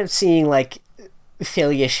 we're kind of seeing like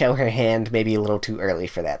Philia show her hand maybe a little too early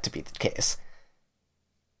for that to be the case.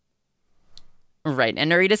 Right,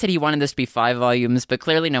 and Narita said he wanted this to be 5 volumes, but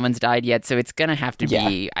clearly no one's died yet, so it's gonna have to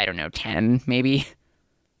be, I don't know, 10, maybe?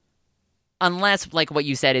 Unless, like, what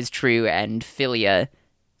you said is true, and Philia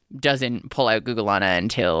doesn't pull out Gugulana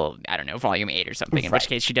until, I don't know, volume 8 or something, in which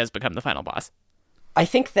case she does become the final boss. I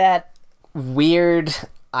think that weird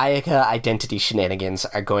Ayaka identity shenanigans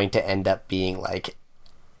are going to end up being, like,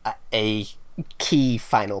 a key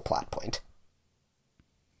final plot point.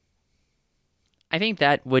 I think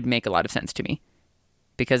that would make a lot of sense to me.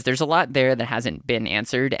 Because there's a lot there that hasn't been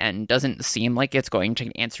answered and doesn't seem like it's going to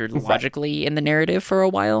get answered logically in the narrative for a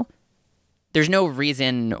while. There's no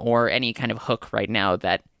reason or any kind of hook right now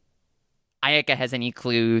that Ayaka has any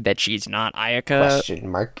clue that she's not Ayaka. Question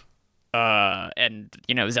mark. And,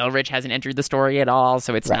 Zelrich hasn't entered the story at all,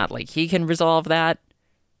 so it's not like he can resolve that.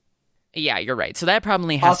 Yeah, you're right. So that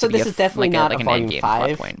probably has also, to be this is definitely not an a volume endgame 5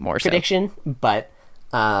 plot point, more prediction, but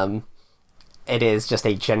it is just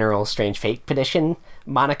a general Strange Fate prediction.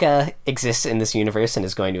 Monica exists in this universe and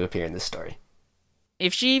is going to appear in this story.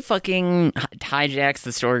 If she fucking hijacks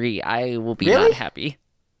the story, I will be Really? not happy.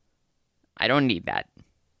 I don't need that.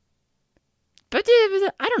 But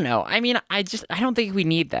I don't know. I mean, I don't think we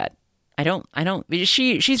need that.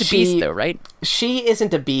 She's a beast though, right? She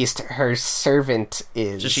isn't a beast. Her servant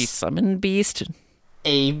is. Does she summon beast?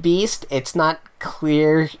 A beast. It's not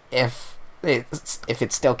clear if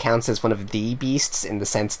it still counts as one of the beasts in the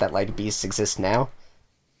sense that like beasts exist now.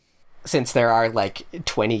 Since there are like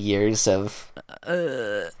 20 years of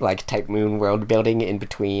like Type Moon world building in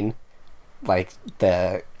between like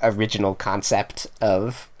the original concept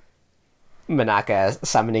of Manaka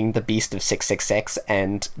summoning the beast of 666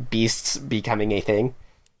 and beasts becoming a thing.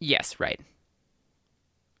 Yes, right.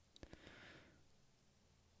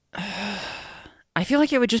 I feel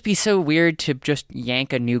like it would just be so weird to just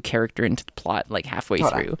yank a new character into the plot like halfway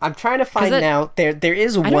through. I'm trying to find now. There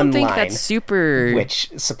is one line. I don't think that's super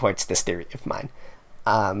which supports this theory of mine.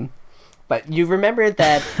 But you remember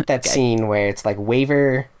that Okay. scene where it's like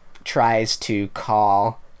Waver tries to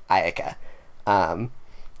call Ayaka,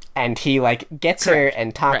 and he like gets her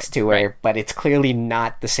and talks to her, but it's clearly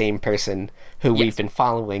not the same person who we've been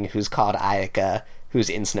following, who's called Ayaka, who's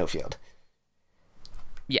in Snowfield.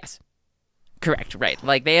 Yes. Correct, right.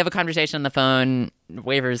 Like, they have a conversation on the phone.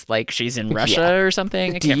 wavers like she's in Russia or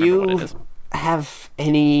something. I Do can't remember what it you is. have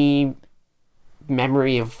any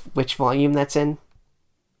memory of which volume that's in?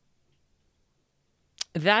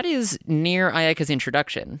 That is near Ayaka's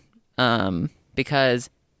introduction, because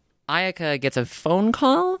Ayaka gets a phone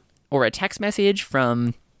call or a text message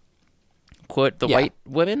from, quote, the white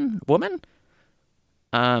woman,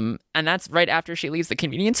 and that's right after she leaves the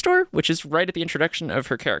convenience store, which is right at the introduction of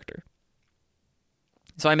her character.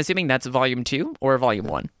 So I'm assuming that's volume 2 or volume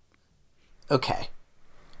 1. Okay.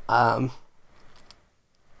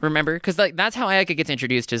 Remember? Because like, that's how Ayaka gets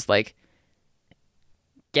introduced, is like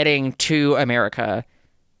getting to America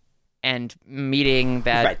and meeting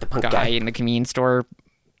that the punk guy guy in the convenience store.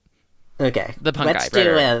 Okay. The punk Let's guy.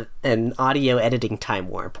 do Right. an audio editing time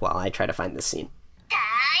warp while I try to find this scene.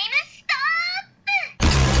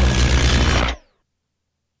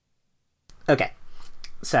 Okay.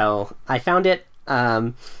 So I found it.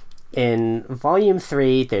 In volume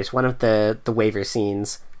 3, there's one of the waiver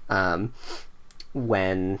scenes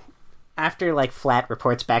when, after like Flat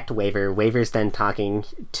reports back to Waver, Waver's then talking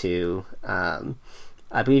to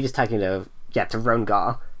I believe he's talking to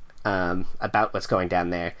Ryohgo about what's going down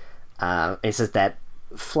there. He says that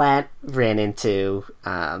Flat ran into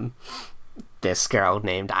this girl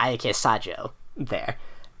named Ayake Sajo there,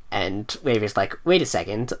 and Waver's like, wait a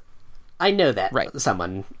second, I know that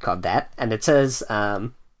someone called that. And it says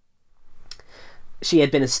she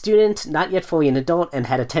had been a student, not yet fully an adult, and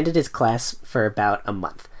had attended his class for about a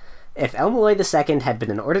month. If Elmaloy II had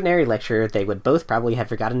been an ordinary lecturer, they would both probably have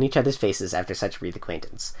forgotten each other's faces after such a brief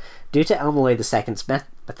acquaintance. Due to Elmaloy II's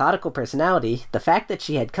methodical personality, the fact that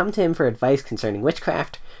she had come to him for advice concerning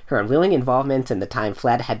witchcraft, her unwilling involvement in the time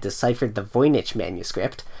Flat had deciphered the Voynich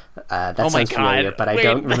manuscript, that sounds familiar, but I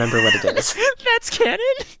don't remember what it is. That's canon?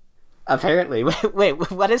 Apparently.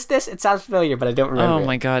 Wait, what is this? It sounds familiar, but I don't remember. Oh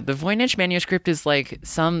my god, the Voynich manuscript is like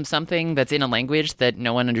something that's in a language that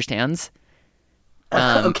no one understands.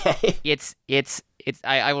 Okay.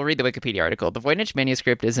 I will read the Wikipedia article. The Voynich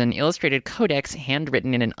manuscript is an illustrated codex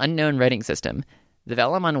handwritten in an unknown writing system. The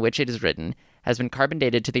vellum on which it is written has been carbon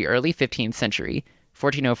dated to the early 15th century,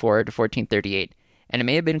 1404 to 1438, and it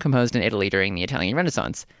may have been composed in Italy during the Italian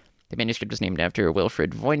Renaissance. The manuscript is named after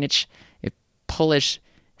Wilfrid Voynich, a Polish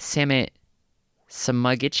Samogitian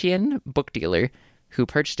book dealer who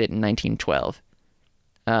purchased it in 1912.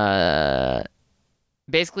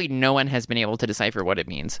 Basically, no one has been able to decipher what it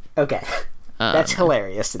means. Okay. That's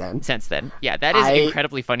hilarious then. Since then. Yeah, that is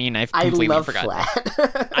incredibly funny, and I've completely forgotten.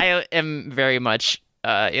 Flat. I am very much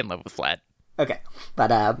in love with Flat. Okay.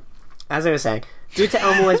 But as I was saying, due to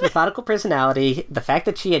Elmaloy's methodical personality, the fact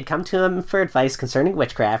that she had come to him for advice concerning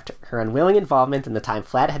witchcraft, her unwilling involvement in the time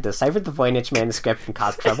Flat had deciphered the Voynich manuscript and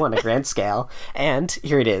caused trouble on a grand scale, and,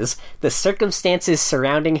 here it is, the circumstances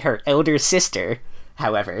surrounding her elder sister,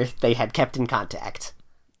 however, they had kept in contact.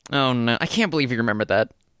 Oh no, I can't believe you remember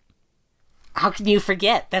that. How can you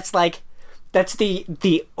forget? That's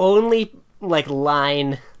the only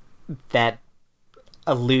line that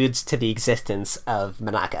alludes to the existence of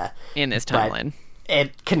Manaka in this timeline.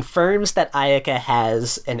 It confirms that Ayaka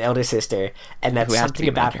has an elder sister, and that something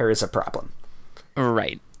about her is a problem.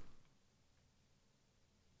 Right.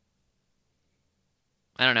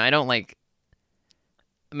 I don't know. I don't like...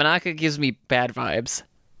 Manaka gives me bad vibes.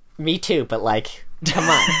 Me too, but come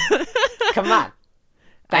on. Come on.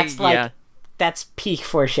 That's that's peak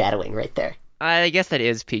foreshadowing right there. I guess that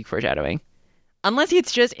is peak foreshadowing. Unless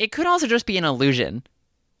it could also just be an allusion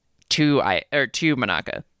to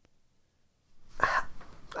Manaka.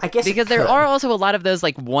 I guess because there are also a lot of those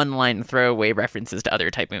one-line throwaway references to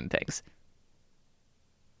other Type Moon things.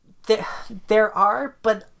 There are,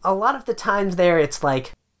 but a lot of the times it's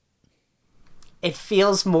it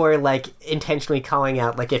feels more like intentionally calling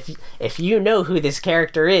out, if you know who this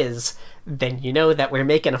character is, then you know that we're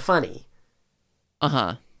making a funny.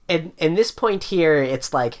 Uh-huh. And in this point here,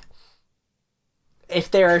 it's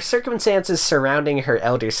if there are circumstances surrounding her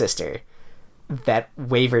elder sister that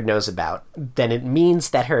Waver knows about, then it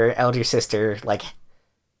means that her elder sister,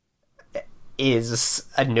 is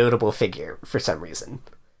a notable figure for some reason.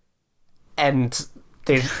 And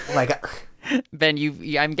there's, Ben,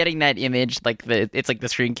 I'm getting that image, it's the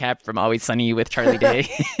screen cap from Always Sunny with Charlie Day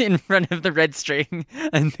in front of the red string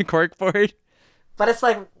and the corkboard. But it's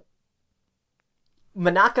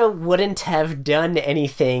Manaka wouldn't have done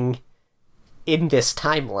anything in this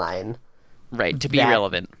timeline. Right, to be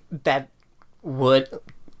relevant. That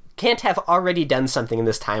can't have already done something in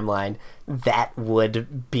this timeline that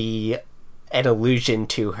would be an allusion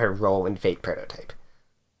to her role in Fate Prototype.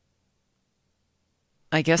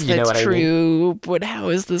 I guess that's true, but how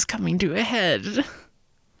is this coming to a head?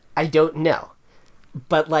 I don't know.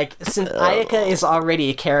 But, like, since Ayaka is already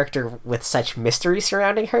a character with such mystery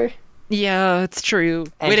surrounding her... Yeah, it's true.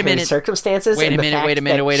 And wait a her minute. Circumstances... Wait a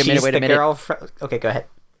minute. Girl okay, go ahead.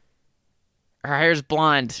 Her hair's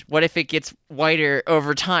blonde. What if it gets whiter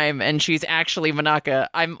over time and she's actually Manaka?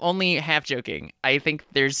 I'm only half joking. I think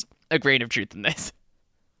there's a grain of truth in this.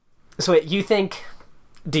 So wait, do you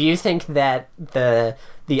think that the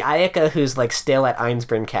Ayaka who's, like, still at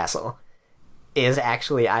Einsbrunn Castle is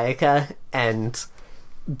actually Ayaka, and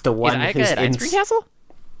the one Ayaka who's at in... Einsbrunn Castle?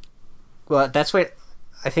 Well,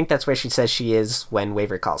 I think that's where she says she is when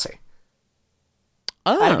Waver calls her.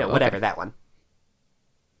 Oh, I don't know, whatever, okay. that one.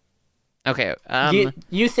 Okay,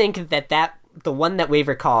 You think that the one that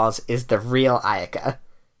Waver calls is the real Ayaka.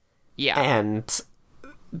 Yeah. And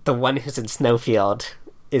the one who's in Snowfield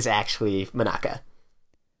is actually Manaka.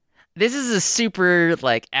 This is a super,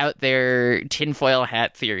 like, out there tinfoil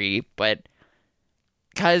hat theory, but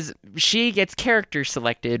because she gets character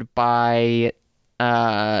selected by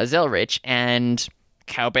Zelrich and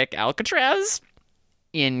Cowbeck Alcatraz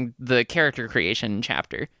in the character creation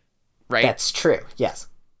chapter, right? That's true, yes.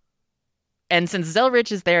 And since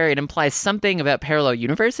Zelrich is there, it implies something about parallel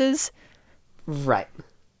universes. Right.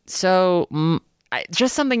 So,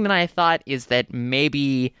 just something that I thought is that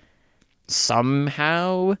maybe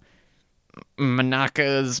somehow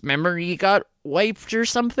Manaka's memory got wiped or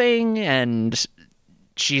something, and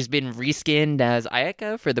she's been reskinned as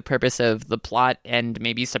Ayaka for the purpose of the plot and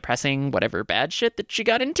maybe suppressing whatever bad shit that she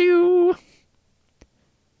got into.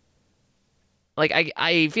 Like,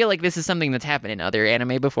 I feel like this is something that's happened in other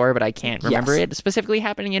anime before, but I can't remember it specifically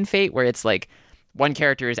happening in Fate, where it's like one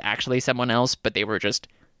character is actually someone else, but they were just,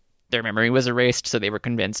 their memory was erased, so they were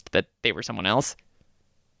convinced that they were someone else.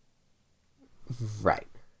 Right.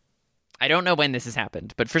 I don't know when this has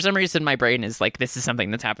happened, but for some reason my brain is like, this is something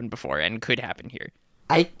that's happened before and could happen here.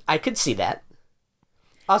 I could see that.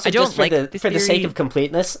 Also, I don't just for the sake of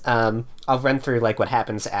completeness, I'll run through, like, what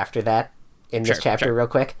happens after that in this chapter real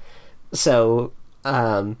quick. So,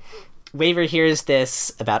 Waver hears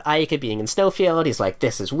this about Ayaka being in Snowfield. He's like,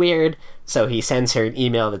 this is weird. So he sends her an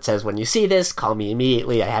email that says, when you see this, call me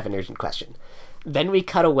immediately. I have an urgent question. Then we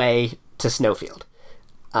cut away to Snowfield.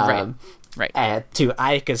 Right. To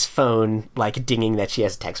Ayaka's phone, like, dinging that she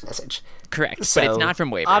has a text message. Correct, So, but it's not from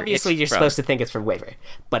Waver. Obviously, you're supposed to think it's from Waver.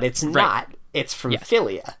 But it's not. It's from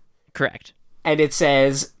Philia. Correct. And it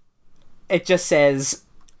just says,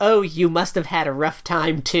 oh, you must have had a rough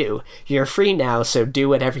time, too. You're free now, so do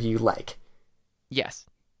whatever you like. Yes.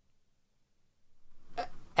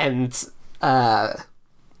 And,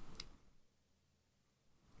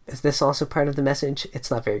 is this also part of the message? It's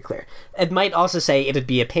not very clear. It might also say, it'd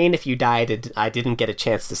be a pain if you died and I didn't get a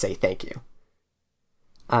chance to say thank you.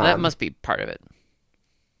 That must be part of it.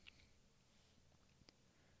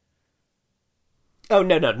 Oh,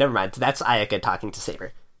 no, never mind. That's Ayaka talking to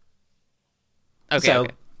Saber. Okay.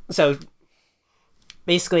 So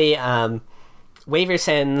basically, Waver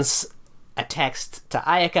sends a text to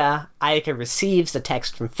Ayaka. Ayaka receives a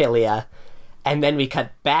text from Philia, and then we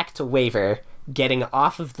cut back to Waver getting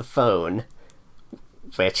off of the phone,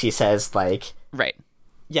 which he says, like, right.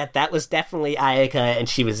 Yeah, that was definitely Ayaka, and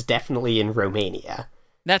she was definitely in Romania.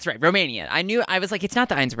 That's right, Romania. I was like, it's not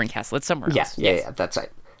the Einsbrunn Castle, it's somewhere else. Yeah, that's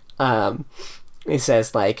right. He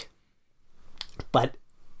says, like, but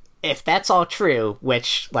if that's all true,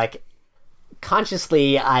 which, like,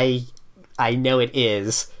 consciously I know it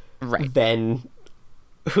is, right, then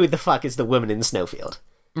who the fuck is the woman in Snowfield?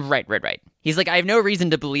 Right. He's like, I have no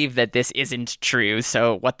reason to believe that this isn't true,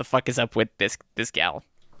 so what the fuck is up with this gal?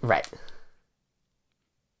 Right.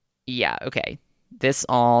 Yeah, okay. This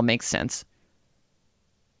all makes sense.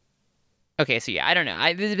 Okay, so yeah, I don't know.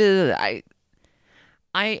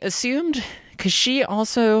 I assumed, because she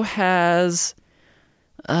also has...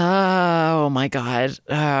 oh my god.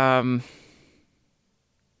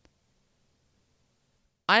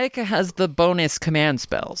 Ayaka has the bonus command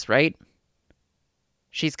spells, right?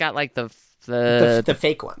 She's got, like, the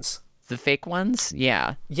fake ones. The fake ones?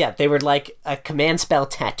 Yeah. Yeah, they were like a command spell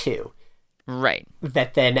tattoo. Right.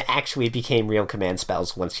 That then actually became real command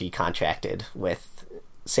spells once she contracted with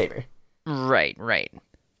Saber. Right.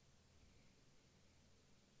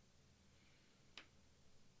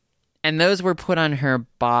 And those were put on her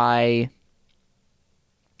by...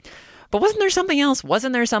 But wasn't there something else?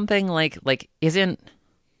 Wasn't there something like isn't...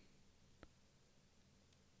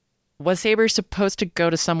 Was Saber supposed to go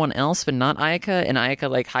to someone else but not Ayaka, and Ayaka,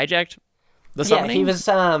 like, hijacked the summoning? Yeah, he was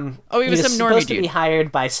he was some normie supposed dude. To be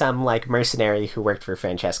hired by some, like, mercenary who worked for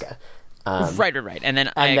Francesca. Right. And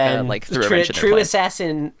then Ayaka, like, threw a wrench in their true plan.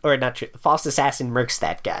 assassin, or not true, false assassin murks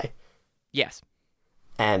that guy. Yes.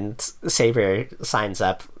 and Saber signs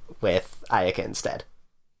up with Ayaka instead.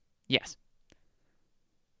 Yes.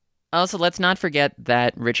 Also, let's not forget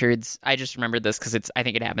that Richard's... I just remembered this because I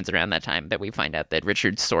think it happens around that time that we find out that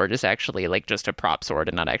Richard's sword is actually, like, just a prop sword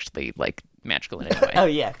and not actually, like, magical in any way. Oh,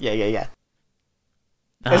 yeah. Isn't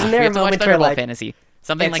there a moment where, like... Fantasy.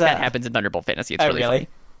 Something like that happens in Thunderbolt Fantasy. It's really funny.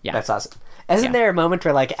 Yeah. That's awesome. Isn't there a moment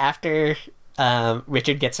where, like, after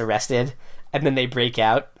Richard gets arrested and then they break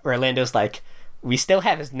out, Orlando's like, we still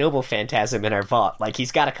have his noble phantasm in our vault. Like,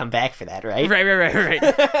 he's got to come back for that, right?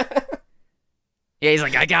 Right. Yeah, he's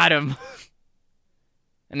like, I got him.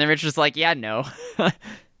 And then Richard's like, yeah, no.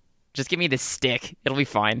 Just give me this stick. It'll be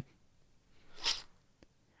fine.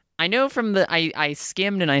 I know from I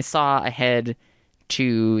skimmed and I saw ahead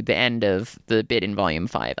to the end of the bit in Volume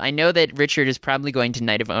 5. I know that Richard is probably going to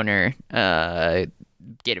Knight of Honor,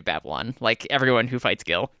 Gate of Babylon, like everyone who fights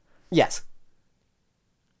Gil. Yes.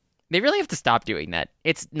 They really have to stop doing that.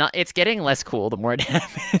 It's getting less cool the more it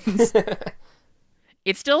happens.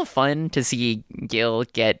 It's still fun to see Gil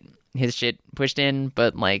get his shit pushed in,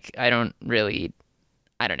 but, like, I don't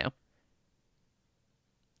know.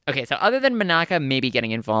 Okay, so other than Manaka maybe getting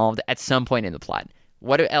involved at some point in the plot,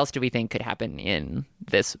 what else do we think could happen in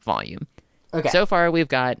this volume? Okay. So far, we've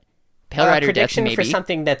got Pale Rider prediction death, maybe. For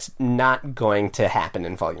something that's not going to happen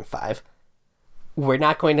in Volume 5. We're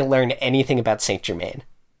not going to learn anything about Saint Germain.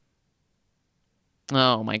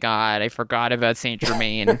 Oh my god, I forgot about Saint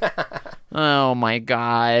Germain. Oh my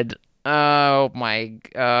god. Oh my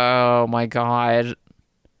god.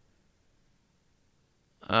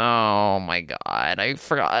 Oh my god, I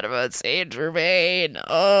forgot about Saint Germain.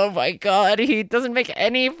 Oh my god, he doesn't make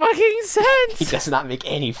any fucking sense. He does not make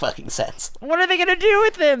any fucking sense. What are they gonna do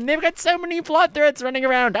with him? They've got so many plot threads running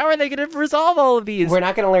around. How are they gonna resolve all of these? We're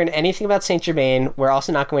not gonna learn anything about Saint Germain. We're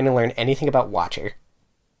also not going to learn anything about Watcher.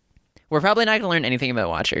 We're probably not going to learn anything about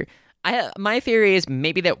Watcher. My theory is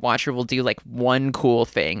maybe that Watcher will do, like, one cool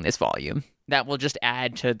thing this volume that will just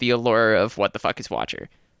add to the allure of what the fuck is Watcher.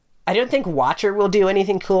 I don't think Watcher will do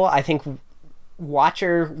anything cool. I think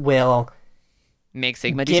Watcher will... Make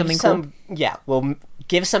Sigma do something cool? Yeah, will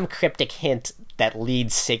give some cryptic hint that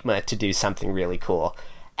leads Sigma to do something really cool.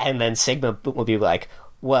 And then Sigma will be like,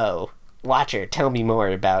 whoa, Watcher, tell me more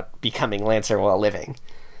about becoming Lancer while living.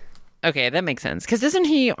 Okay, that makes sense. Because isn't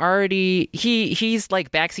he already... He's, like,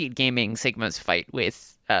 backseat gaming Sigma's fight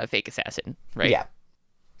with Fake Assassin, right? Yeah.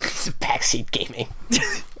 He's backseat gaming.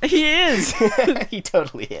 He is! He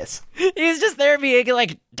totally is. He's just there being,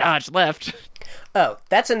 like, dodge left. Oh,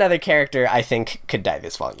 that's another character I think could die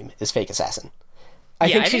this volume, is Fake Assassin. I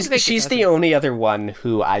think she's the only other one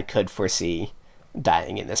who I could foresee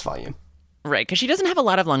dying in this volume. Right, because she doesn't have a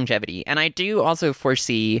lot of longevity. And I do also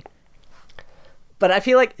foresee... But I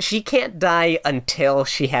feel like she can't die until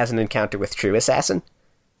she has an encounter with True Assassin.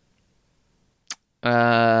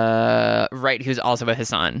 Right, who's also a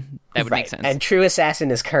Hassan. That would make sense. And True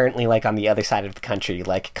Assassin is currently, like, on the other side of the country,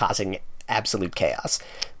 like, causing absolute chaos.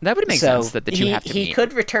 That would make sense that the two have to meet. He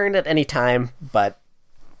could return at any time, but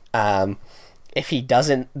if he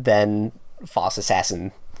doesn't, then False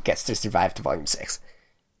Assassin gets to survive to Volume 6.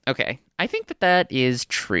 Okay, I think that is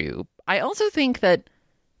true. I also think that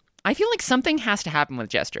I feel like something has to happen with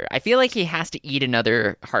Jester. I feel like he has to eat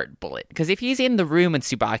another heart bullet. Because if he's in the room with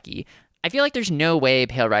Tsubaki, I feel like there's no way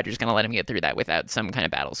Pale Rider's going to let him get through that without some kind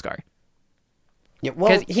of battle scar. Yeah,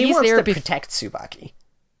 well, he wants to protect Tsubaki.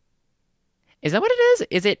 Is that what it is?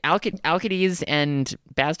 Is it Alcides and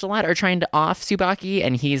Bastilat are trying to off Tsubaki,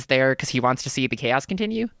 and he's there because he wants to see the chaos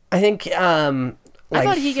continue? I think, I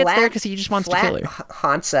thought he gets there because he just wants to kill her.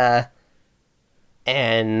 Hansa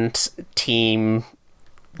and Team...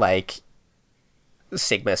 like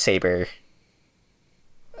Sigma, Saber,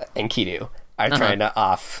 and Kidu are trying to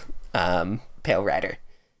off Pale Rider.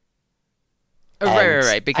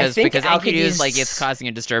 Right. Because Enkidu is like it's causing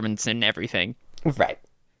a disturbance in everything. Right.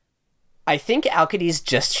 I think Alcides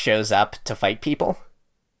just shows up to fight people.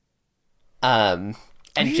 And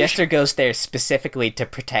Jester goes there specifically to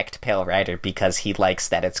protect Pale Rider because he likes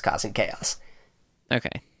that it's causing chaos.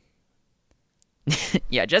 Okay.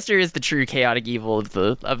 Yeah, Jester is the true chaotic evil of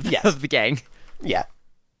the gang. Yeah,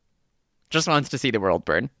 just wants to see the world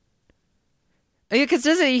burn. Yeah, because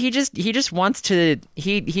he just wants to.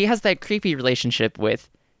 He has that creepy relationship with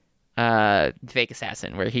Fake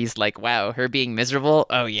Assassin where he's like, wow, her being miserable.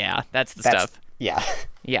 Oh yeah, that's stuff. Yeah,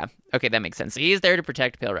 yeah. Okay, that makes sense. So he's there to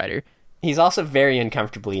protect Pale Rider. He's also very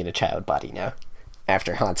uncomfortably in a child body now,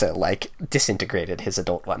 after Hansa like disintegrated his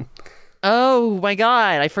adult one. Oh my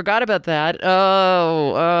god, I forgot about that.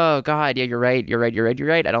 Oh god, yeah, you're right.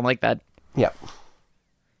 I don't like that. Yep.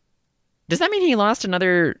 Does that mean he lost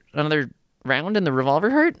another round in the revolver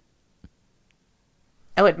heart?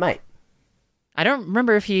 Oh, it might. I don't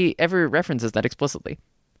remember if he ever references that explicitly.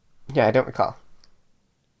 Yeah, I don't recall.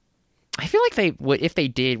 I feel like they would. If they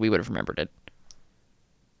did, we would have remembered it.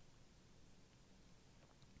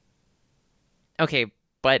 Okay,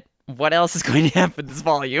 but what else is going to happen this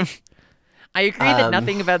volume? I agree that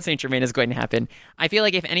nothing about Saint Germain is going to happen. I feel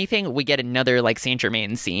like if anything, we get another like Saint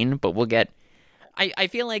Germain scene, but we'll get. I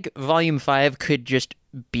feel like Volume 5 could just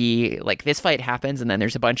be like this fight happens, and then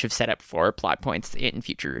there's a bunch of setup for plot points in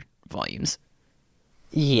future volumes.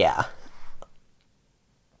 Yeah.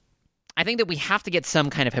 I think that we have to get some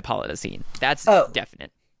kind of Hippolyta scene. That's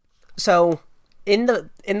definite. So in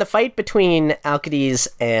the fight between Alcides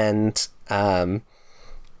and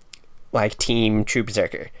like Team True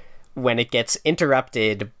Berserker, when it gets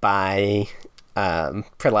interrupted by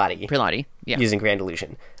Prelati, yeah, using Grand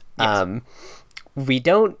Illusion, yes. We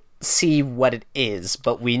don't see what it is,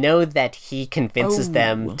 but we know that he convinces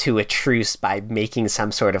them to a truce by making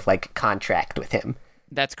some sort of like contract with him.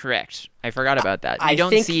 That's correct. I forgot about that. We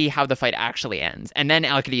don't see how the fight actually ends, and then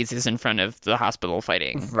Alcides is in front of the hospital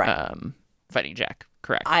fighting, fighting Jack.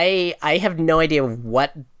 Correct. I have no idea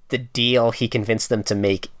what the deal he convinced them to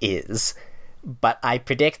make is, but I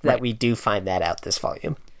predict that we do find that out this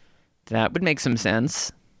volume. That would make some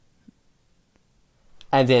sense.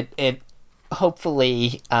 And it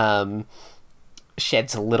hopefully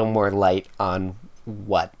sheds a little more light on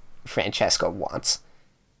what Francesco wants.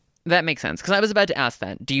 That makes sense, because I was about to ask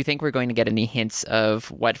that. Do you think we're going to get any hints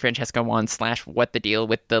of what Francesco wants / what the deal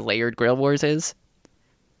with the layered Grail Wars is?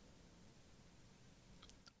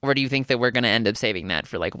 Or do you think that we're going to end up saving that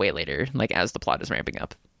for like way later, like as the plot is ramping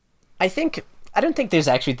up? I don't think there's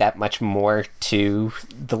actually that much more to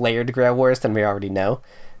the layered Grail Wars than we already know.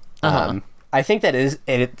 I think that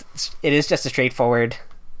it is just as straightforward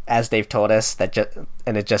as they've told us,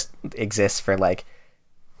 and it just exists for like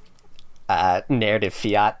narrative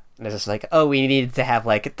fiat. And it's just like, oh, we needed to have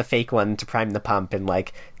like the fake one to prime the pump and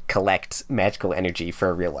like collect magical energy for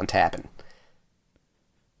a real one to happen.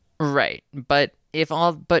 Right, but if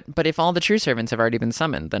all the true servants have already been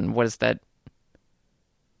summoned, then what does that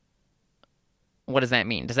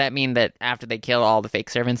mean? Does that mean that after they kill all the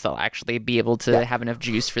fake servants, they'll actually be able to have enough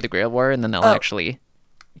juice for the Grail War, and then they'll actually...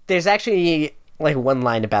 There's actually like one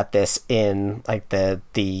line about this in like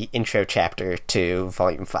the intro chapter to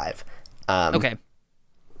Volume 5. Okay.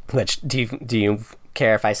 Which do you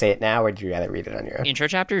care if I say it now, or do you rather read it on your own? Intro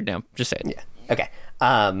chapter? No, just say it. Yeah. Okay.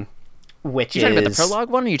 Which you talking about the prologue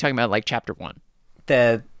one, or are you talking about like chapter 1?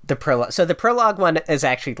 The prologue. So the prologue one is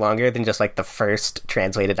actually longer than just like the first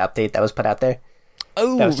translated update that was put out there.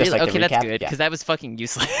 Oh, that was just, really? like, Okay, the that's recap. good, because that was fucking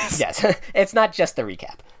useless. Yes, it's not just the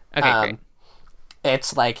recap. Okay, great.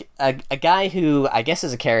 It's like a guy who I guess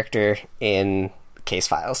is a character in Case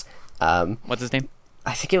Files. What's his name?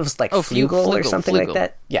 I think it was like Flugel or something like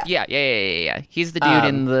that. Yeah. He's the dude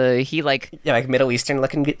in the like Middle Eastern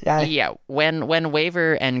looking guy. Yeah, when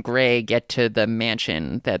Waver and Gray get to the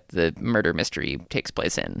mansion that the murder mystery takes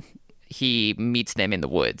place in, he meets them in the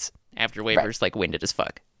woods after Waver's like winded as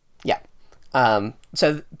fuck. Yeah.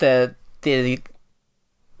 So the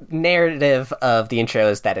narrative of the intro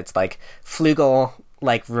is that it's like Flugel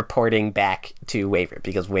like reporting back to Waver,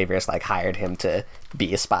 because Waver's like hired him to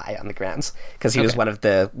be a spy on the grounds, because he was one of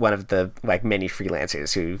the like many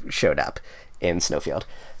freelancers who showed up in Snowfield.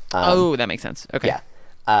 That makes sense. Okay.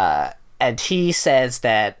 Yeah. And he says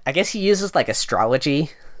that I guess he uses like astrology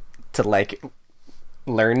to like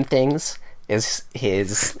learn things is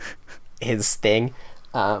his thing.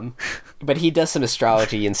 But he does some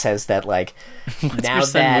astrology and says that like now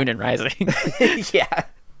that moon and rising. Yeah.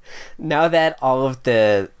 Now that all of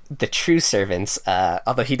the true servants,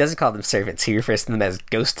 although he doesn't call them servants, he refers to them as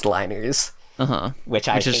ghost liners. Which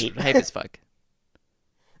I hate. Hype as fuck.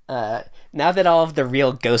 Now that all of the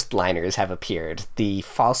real ghost liners have appeared, the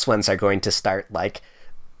false ones are going to start like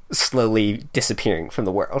slowly disappearing from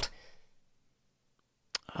the world.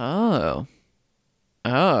 Oh.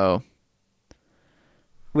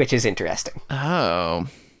 Which is interesting. Oh.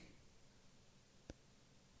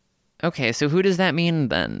 Okay, so who does that mean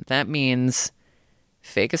then? That means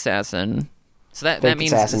fake assassin. So that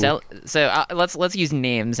means let's use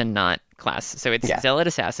names and not class. So it's Zealot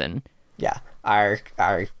Assassin. Yeah. Our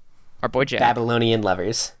boy Jack. Babylonian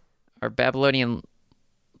lovers. Our Babylonian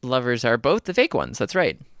lovers are both the fake ones. That's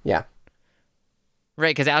right. Yeah.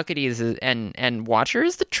 Right, because Alcides and Watcher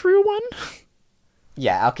is the true one?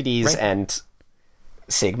 Yeah, Alcides and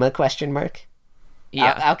Sigma ?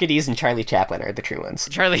 Yeah, Alcides and Charlie Chaplin are the true ones.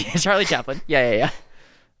 Charlie Chaplin. Yeah.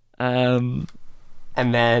 And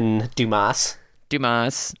then Dumas.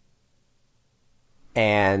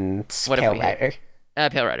 and What if Pale we hit? Rider.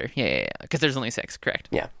 Pale Rider. Yeah. Because there's only 6, correct.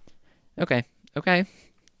 Yeah. Okay. Okay,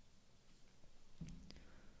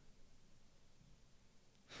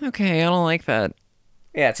 I don't like that.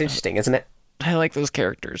 Yeah, it's interesting, isn't it? I like those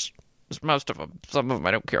characters. Most of them. Some of them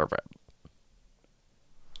I don't care about.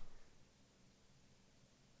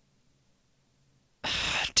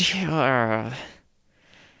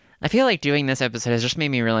 I feel like doing this episode has just made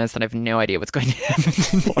me realize that I have no idea what's going to happen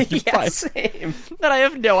in Volume 5. Same. That I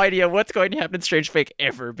have no idea what's going to happen in Strange Fake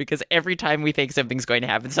ever, because every time we think something's going to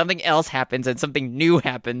happen, something else happens and something new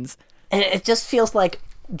happens. And it just feels like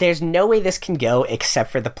there's no way this can go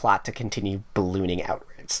except for the plot to continue ballooning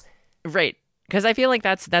outwards. Right. Because I feel like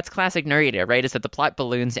that's classic Narita, right? Is that the plot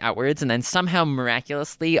balloons outwards, and then somehow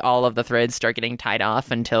miraculously all of the threads start getting tied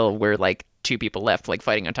off until we're like 2 people left, like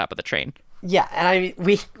fighting on top of the train. Yeah, and I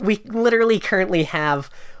mean, we literally currently have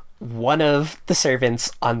one of the servants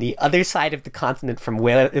on the other side of the continent from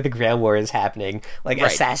where the Grail War is happening, like Right.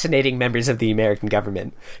 assassinating members of the American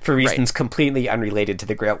government for reasons completely unrelated to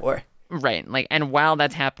the Grail War. Right, like, and while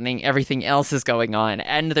that's happening, everything else is going on,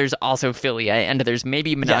 and there's also Philia, and there's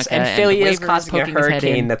maybe Monaka, Yes, and Philia is Waver causing a poking his head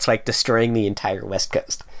hurricane in. that's like destroying the entire West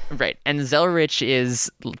Coast. Right, and Zelrich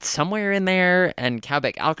is somewhere in there, and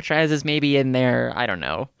Cowbeck Alcatraz is maybe in there, I don't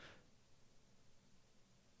know.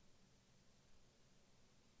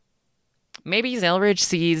 Maybe Zelrich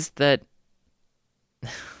sees that...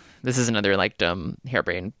 This is another, like, dumb,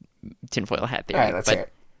 harebrained tinfoil hat theory. All right, let's hear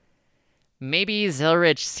it. Maybe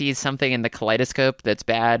Zelrich sees something in the kaleidoscope that's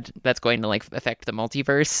bad, that's going to, like, affect the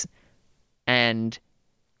multiverse, and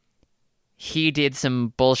he did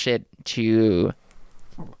some bullshit to,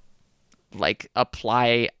 like,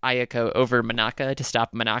 apply Ayako over Monaka to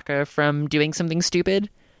stop Monaka from doing something stupid.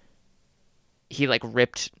 He, like,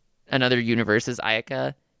 ripped another universe's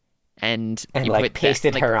Ayaka and And like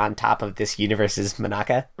pasted her on top of this universe's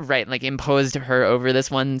Monaka. Right, like imposed her over this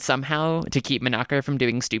one somehow to keep Monaka from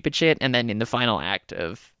doing stupid shit, and then in the final act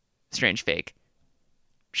of Strange Fake,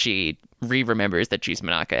 she remembers that she's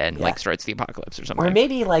Monaka and like starts the apocalypse or something. Or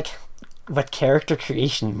maybe like what character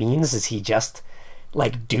creation means is he just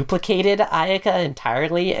like duplicated Ayaka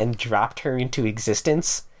entirely and dropped her into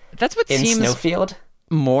existence. That's what in seems Snowfield.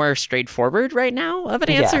 More straightforward right now of an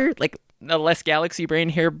answer. Like a less galaxy brain,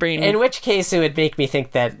 hair brain. In which case, it would make me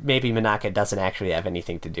think that maybe Monaka doesn't actually have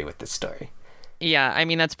anything to do with this story. Yeah, I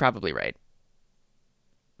mean, that's probably right.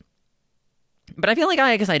 But I feel like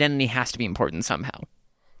Ayaka's identity has to be important somehow.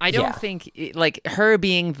 I don't think, like, her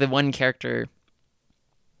being the one character...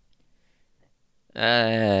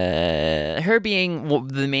 her being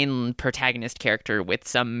the main protagonist character with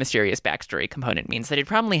some mysterious backstory component means that it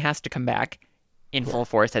probably has to come back in full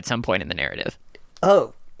force at some point in the narrative.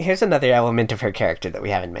 Oh, here's another element of her character that we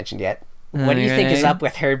haven't mentioned yet. What do you think is up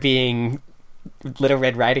with her being Little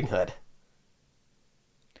Red Riding Hood?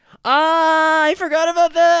 I forgot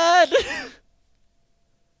about that!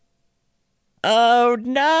 Oh,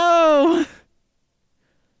 no!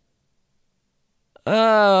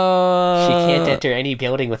 Oh. She can't enter any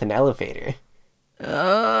building with an elevator.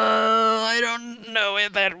 Oh, I don't know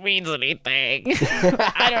if that means anything.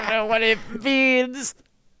 I don't know what it means.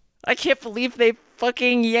 I can't believe they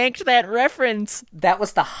fucking yanked that reference. That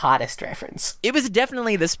was the hottest reference. It was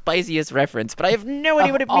definitely the spiciest reference, but I have no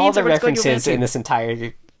idea what it means. All the or what it's going to references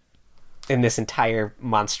amount in this entire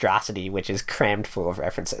monstrosity, which is crammed full of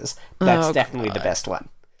references, that's definitely the best one.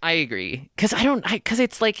 I agree, because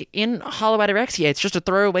it's like in Hollow Atyrexia, it's just a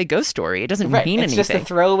throwaway ghost story. It doesn't mean anything. It's just a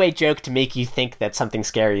throwaway joke to make you think that something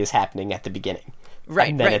scary is happening at the beginning. Right,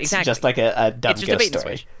 and then it's exactly. just like a dumb It's just a ghost bait and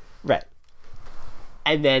story. switch. Right.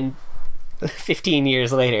 And then 15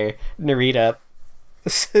 years later, Narita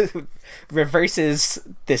reverses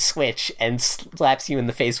the switch and slaps you in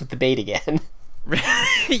the face with the bait again.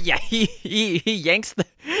 Yeah, he yanks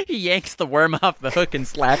the worm off the hook and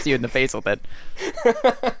slaps you in the face with it.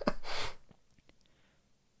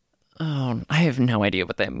 Oh, I have no idea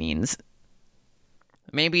what that means.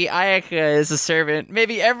 Maybe Ayaka is a servant.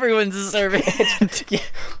 Maybe everyone's a servant. Yeah.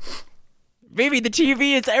 Maybe the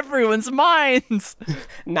TV is everyone's minds.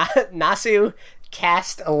 Nasu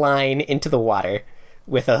cast a line into the water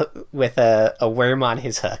with a worm on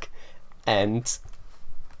his hook, and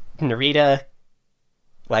Narita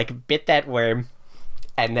like bit that worm,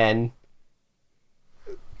 and then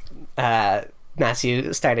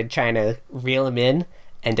Nasu started trying to reel him in,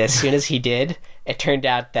 and as soon as he did, it turned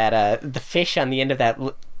out that the fish on the end of that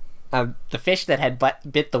the fish that had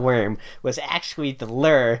bit the worm was actually the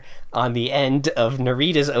lure on the end of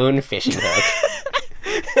Narita's own fishing hook.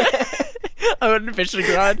 Own fishing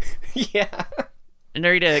rod. Yeah.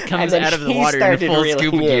 Narita comes then out of the he water in started full reeling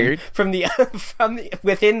scuba in gear. from the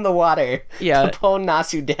within the water Yeah. to pull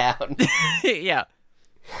Nasu down. Yeah.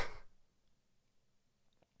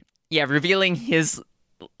 Yeah, revealing his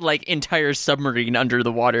like entire submarine under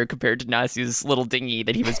the water compared to Nasu's little dinghy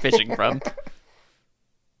that he was fishing from.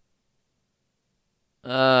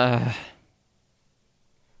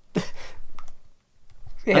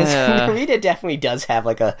 Narita definitely does have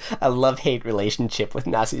like a love-hate relationship with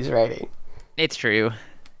Nasu's writing. It's true.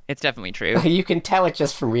 It's definitely true. You can tell it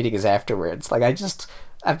just from reading his afterwards. Like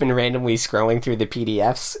I've been randomly scrolling through the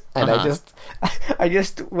PDFs, and I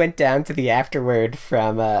just went down to the afterword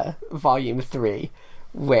from Volume 3,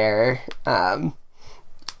 where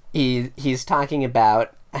he's talking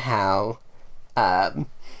about how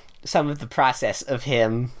some of the process of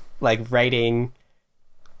him like writing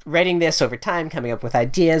this over time, coming up with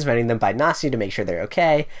ideas, running them by Nasu to make sure they're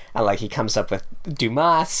okay, and like he comes up with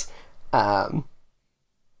Dumas, and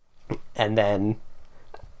then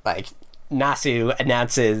like Nasu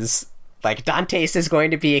announces like Dantes is going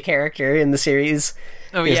to be a character in the series.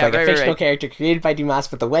 Oh He's yeah, like right, a fictional right. character created by Dumas,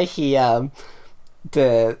 but the way he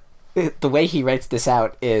the way he writes this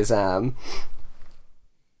out is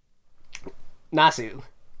Nasu,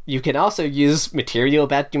 you can also use material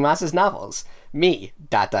about Dumas's novels. Me, ...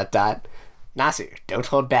 Nasu, don't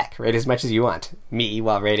hold back. Write as much as you want. Me,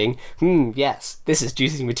 while writing, yes, this is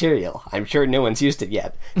juicy material. I'm sure no one's used it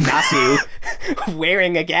yet. Nasu,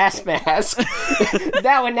 wearing a gas mask.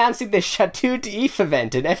 Now announcing the Chateau d'If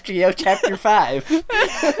event in FGO Chapter 5.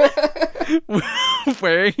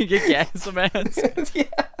 Wearing a gas mask.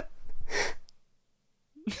 Yeah.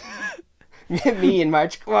 Me and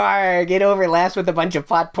March it overlaps with a bunch of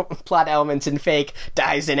plot elements and fake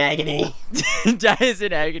dies in agony. Dies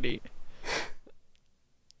in agony.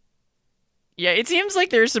 Yeah, it seems like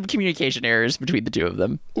there's some communication errors between the two of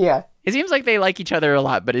them. Yeah. It seems like they like each other a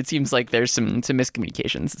lot, but it seems like there's some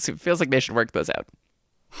miscommunications. So it feels like they should work those out.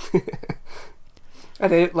 I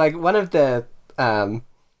think, like, one of the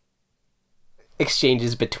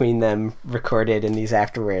exchanges between them recorded in these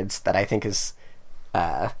afterwards that I think is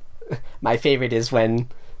my favorite is when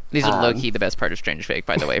These are low-key the best part of Strange Fake,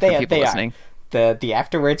 by the way, for people listening. The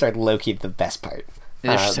afterwards are low-key the best part.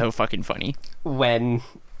 They're so fucking funny. When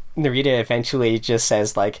Narita eventually just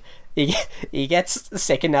says, like, he gets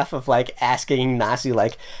sick enough of, like, asking Nasu,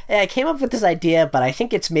 like, hey, I came up with this idea, but I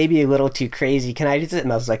think it's maybe a little too crazy. Can I do it?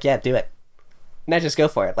 And I was like, yeah, do it. Now just go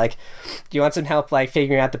for it. Like, do you want some help, like,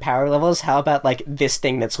 figuring out the power levels? How about, like, this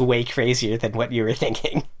thing that's way crazier than what you were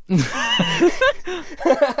thinking?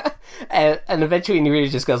 and eventually Narita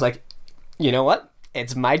just goes, like, you know what?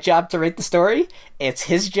 It's my job to write the story. It's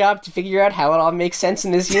his job to figure out how it all makes sense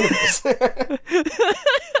in this universe.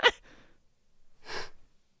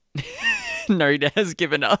 Narita has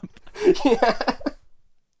given up. Yeah.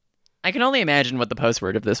 I can only imagine what the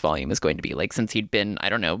postword of this volume is going to be like, since he'd been, I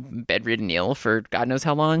don't know, bedridden ill for God knows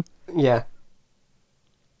how long. Yeah.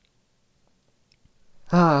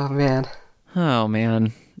 Oh, man. Oh,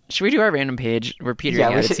 man. Should we do our random page? We're petering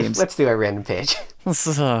out, it seems. Let's do our random page.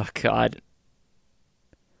 Oh, God.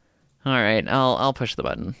 All right, I'll push the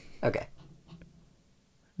button. Okay.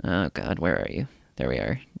 Oh, God, where are you? There we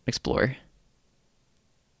are. Explore.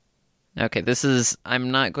 Okay, this is... I'm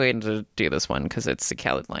not going to do this one because it's a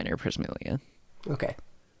Khaled liner, presumably. Okay.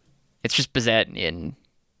 It's just Bizet in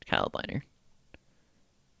Khaled liner.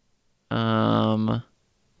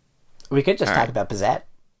 We could just All talk right. about Bizet.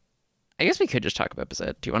 I guess we could just talk about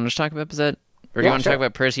Bizet. Do you want to just talk about Bizet? Or do you want to talk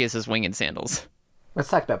about Perseus's winged sandals? Let's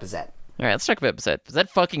talk about Bizet. All right, let's talk about Bizet. Bizet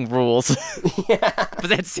fucking rules. Yeah.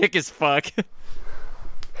 Bizet's sick as fuck.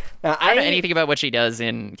 Now, I don't know anything about what she does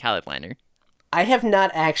in Khaled liner. I have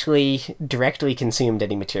not actually directly consumed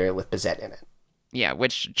any material with Bizet in it. Yeah,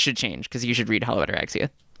 which should change, because you should read Hollow Ataraxia.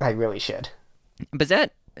 I really should.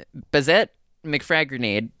 Bizet McFrag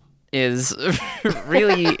Grenade is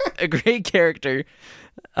really a great character.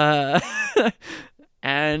 And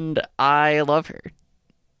I love her.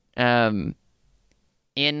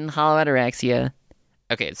 In Hollow Ataraxia...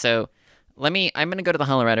 Okay, so I'm going to go to the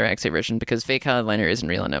Hollow Ataraxia version, because fake Khaled liner isn't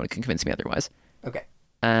real and no one can convince me otherwise. Okay.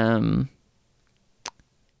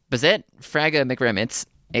 Bizet Fraga McRemitz,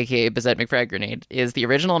 aka Bizet McFrag Grenade, is the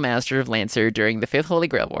original master of Lancer during the Fifth Holy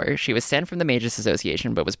Grail War. She was sent from the Magus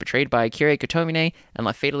Association, but was betrayed by Kyrie Kotomine and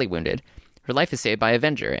left fatally wounded. Her life is saved by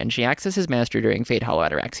Avenger, and she acts as his master during Fate Hollow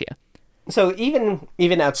Ataraxia. So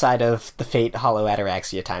even outside of the Fate Hollow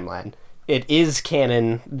Ataraxia timeline, it is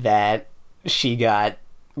canon that she got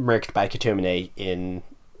murked by Kotomine in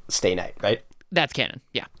Stay Night, right? That's canon,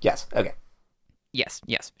 yeah. Yes, okay. Yes.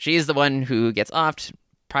 She is the one who gets offed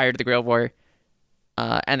prior to the Grail War,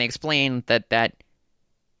 and they explain that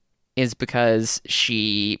is because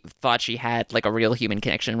she thought she had like a real human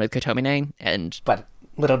connection with Kotomine, and But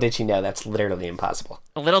little did she know that's literally impossible.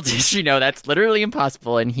 little did she know that's literally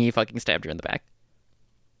impossible, and he fucking stabbed her in the back.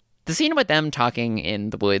 The scene with them talking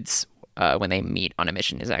in the woods when they meet on a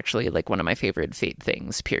mission is actually like one of my favorite Fate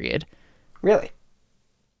things, period. Really?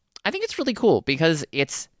 I think it's really cool because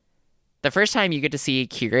it's the first time you get to see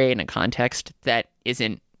Kirei in a context that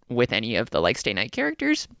isn't with any of the like Stay Night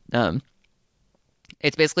characters.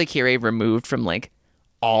 It's basically Kirei removed from like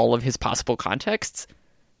all of his possible contexts.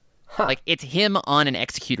 Huh. Like it's him on an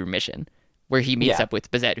executor mission where he meets Yeah. up with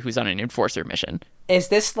Bizet, who's on an enforcer mission. Is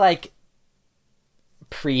this like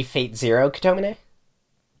pre-Fate Zero Kotomine?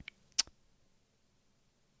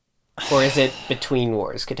 Or is it between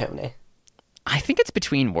wars Kotomine? I think it's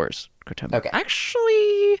between wars. Kotomi. Okay.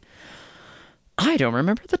 Actually, I don't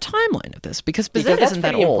remember the timeline of this because Bizet Because that's isn't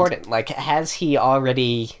that pretty old. important. Like, has he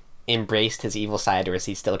already embraced his evil side, or is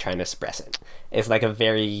he still trying to suppress it? It's like a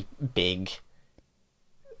very big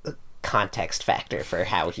context factor for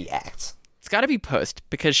how he acts. It's got to be post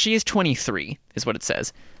because she is 23, is what it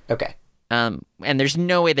says. Okay, And there's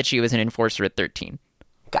no way that she was an enforcer at 13.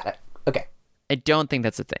 got it. Okay. I don't think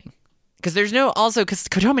that's a thing. Because there's no... Also, because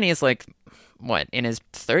Kotomini is like, what, in his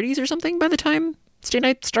 30s or something by the time Stay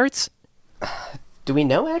Night starts? Do we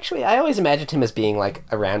know, actually? I always imagined him as being, like,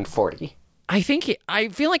 around 40. I think... I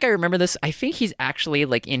feel like I remember this. I think he's actually,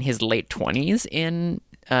 like, in his late 20s in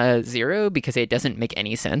Zero because it doesn't make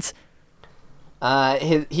any sense.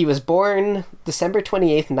 He was born December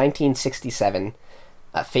 28th, 1967.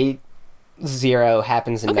 Fate Zero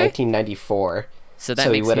happens in Okay. 1994. So that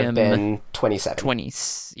So he makes would have him been 27. 20...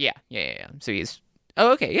 Yeah. So he's...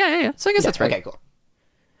 Oh, okay. Yeah. So I guess that's right. Okay, cool.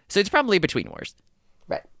 So it's probably between wars.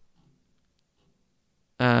 Right.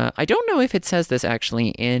 I don't know if it says this actually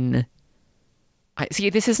in... See,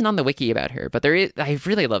 this isn't on the wiki about her, but there is. I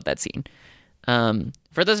really love that scene.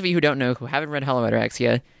 For those of you who don't know, who haven't read Hollow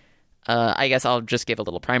Ataraxia, I guess I'll just give a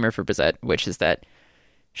little primer for Bizet, which is that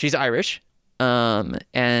she's Irish,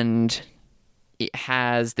 and it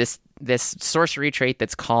has this sorcery trait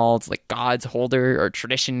that's called like God's Holder or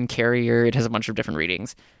Tradition Carrier. It has a bunch of different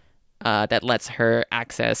readings that lets her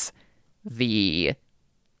access the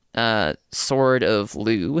Sword of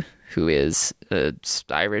Lu, who is a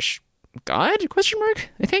Irish god? Question mark?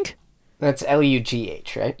 I think. That's Lugh,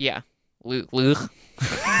 right? Yeah, Lu. Lugh.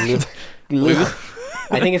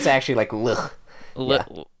 I think it's actually like Lugh. Yeah.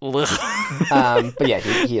 But yeah,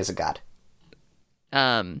 he is a god.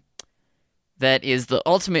 That is the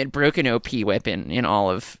ultimate broken OP weapon in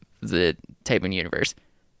all of the Type Moon universe.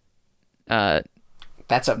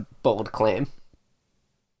 That's a bold claim.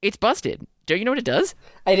 It's busted. Don't you know what it does?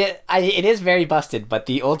 It is very busted, but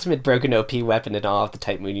the ultimate broken OP weapon in all of the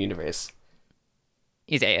Type Moon universe.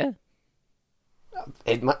 Is Aya?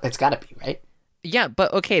 It's gotta be, right? Yeah,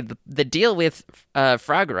 but okay, the deal with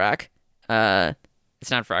Frogrock,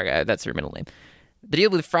 it's not Frog, that's her middle name. The deal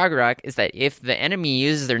with Frogrock is that if the enemy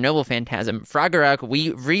uses their noble phantasm, Frogrock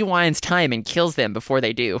rewinds time and kills them before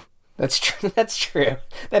they do. That's true. That's true.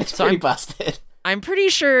 That is So pretty busted. I'm pretty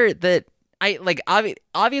sure that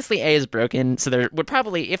obviously A is broken, so there would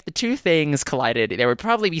probably, if the two things collided, there would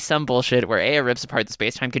probably be some bullshit where A rips apart the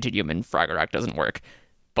space-time continuum and Frogrock doesn't work.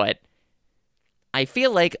 But I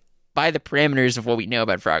feel like by the parameters of what we know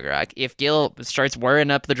about Frogrock, if Gil starts wearing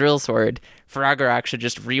up the drill sword, Frogrock should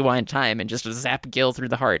just rewind time and just zap Gil through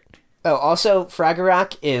the heart. Oh, also,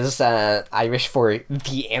 Froggerock is Irish for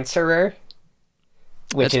the Answerer,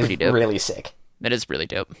 which That's is pretty dope. really sick. That is really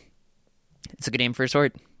dope. It's a good name for a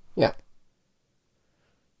sword. Yeah.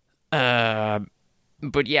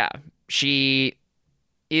 But yeah, she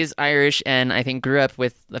is Irish and I think grew up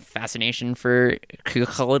with the fascination for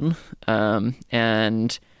Cuchulainn,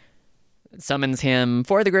 and summons him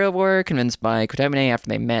for the Grail War, convinced by Kotamine after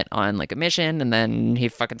they met on like a mission, and then he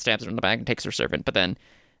fucking stabs her in the back and takes her servant. But then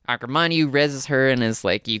Akramanyu reses her and is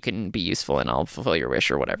like, you can be useful and I'll fulfill your wish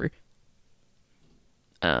or whatever.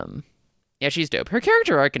 Yeah, she's dope. Her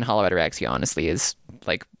character arc in Hollow Ataraxia, honestly, is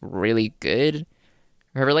like really good.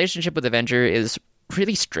 Her relationship with Avenger is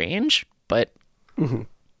really strange, but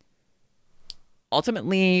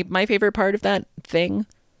ultimately my favorite part of that thing.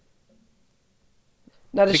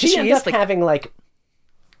 Now, does Because she she end is, up like- having, like...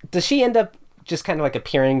 Does she end up just kind of, like,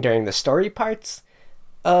 appearing during the story parts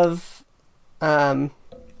of Hollow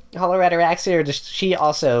Ataraxia, or does she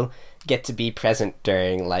also get to be present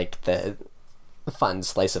during, like, the fun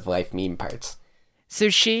slice-of-life meme parts? So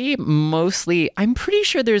she mostly, I'm pretty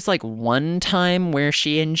sure there's like one time where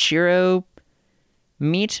she and Shiro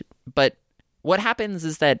meet, but what happens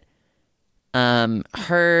is that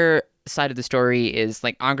her side of the story is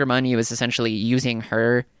like Angramanyu is essentially using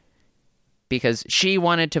her because she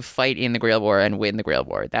wanted to fight in the Grail War and win the Grail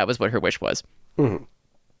War. That was what her wish was.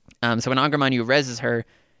 Mm-hmm. So when Angramanyu reses her,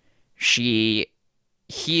 he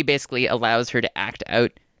basically allows her to act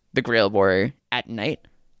out the Grail War at night.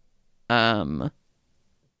 And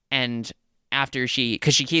after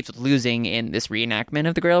because she keeps losing in this reenactment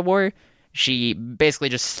of the Grail War, she basically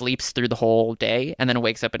just sleeps through the whole day and then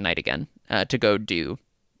wakes up at night again to go do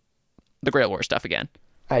the Grail War stuff again.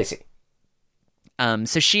 I see.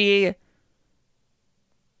 So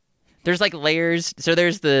there's like layers. So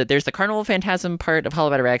there's the Carnival Phantasm part of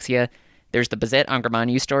Hollow Ataraxia. There's the Bazette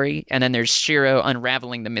Angramanyu story, and then there's Shiro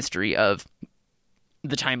unraveling the mystery of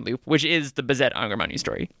the time loop, which is the Bazette Angramanyu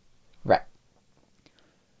story. Right.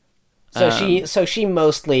 So she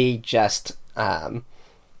mostly just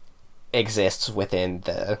exists within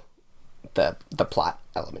the plot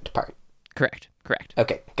element part. Correct.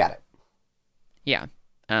 Okay, got it. Yeah.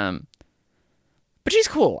 But she's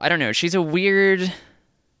cool. I don't know. She's a weird.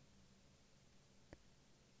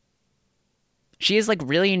 She is like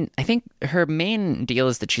really. I think her main deal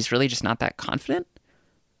is that she's really just not that confident.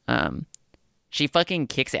 She fucking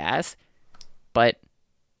kicks ass, but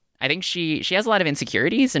I think she has a lot of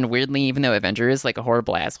insecurities, and weirdly, even though Avenger is like a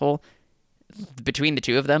horrible asshole, between the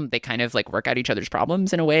two of them, they kind of like work out each other's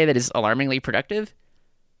problems in a way that is alarmingly productive.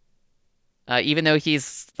 Even though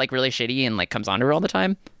he's like really shitty and like comes on to her all the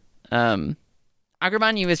time,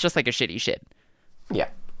 Angramanyu is just like a shitty shit. Yeah,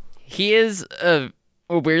 he is a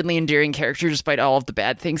weirdly endearing character despite all of the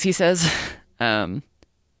bad things he says. Definitely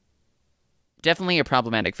a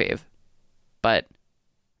problematic fave, but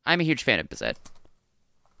I'm a huge fan of Bazette.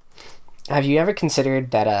 Have you ever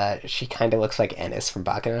considered that she kind of looks like Ennis from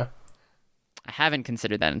Baccano? I haven't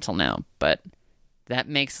considered that until now, but that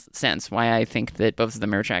makes sense why I think that both of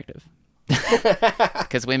them are attractive.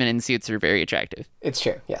 Because women in suits are very attractive. It's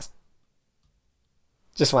true, yes.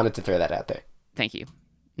 Just wanted to throw that out there. Thank you.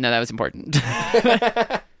 No, that was important.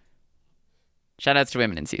 Shoutouts to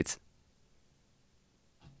women in suits.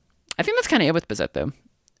 I think that's kind of it with Bazette, though.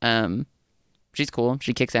 She's cool.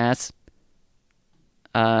 She kicks ass.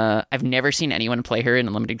 I've never seen anyone play her in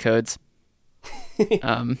Unlimited Codes.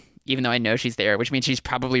 Even though I know she's there, which means she's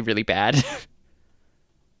probably really bad.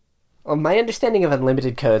 Well, my understanding of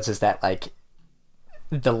Unlimited Codes is that, like,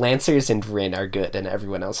 the Lancers and Rin are good and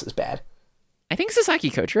everyone else is bad. I think Sasaki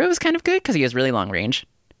Kotaro is kind of good because he has really long range.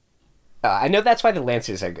 I know that's why the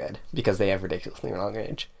Lancers are good, because they have ridiculously long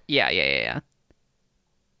range. Yeah.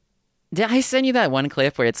 Did I send you that one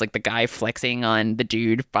clip where it's like the guy flexing on the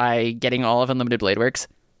dude by getting all of Unlimited Blade Works?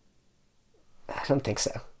 I don't think so.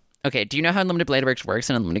 Okay, do you know how Unlimited Blade Works works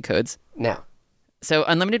in Unlimited Codes? No. So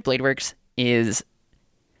Unlimited Blade Works is...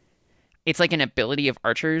 It's like an ability of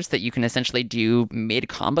archers that you can essentially do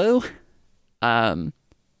mid-combo.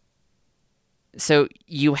 So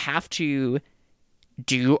you have to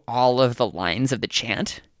do all of the lines of the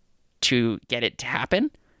chant to get it to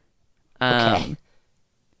happen. Okay.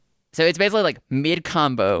 So it's basically like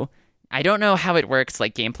mid-combo. I don't know how it works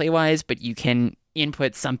like gameplay-wise, but you can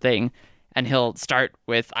input something and he'll start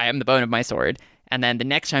with, I am the bone of my sword. And then the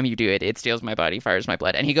next time you do it, it steals my body, fires my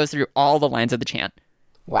blood. And he goes through all the lines of the chant.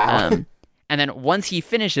 Wow. And then once he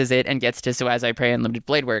finishes it and gets to So As I Pray Unlimited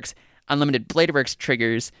Blade Works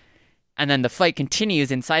triggers, and then the fight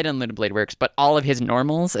continues inside Unlimited Blade Works, but all of his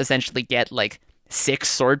normals essentially get like 6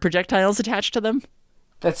 sword projectiles attached to them.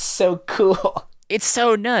 That's so cool. It's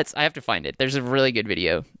so nuts. I have to find it. There's a really good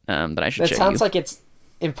video that I should show you. That sounds like it's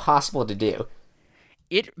impossible to do.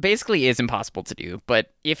 It basically is impossible to do,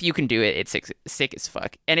 but if you can do it, it's sick as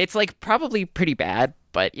fuck. And it's like probably pretty bad,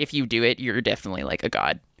 but if you do it, you're definitely like a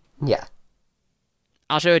god. Yeah.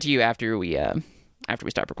 I'll show it to you after we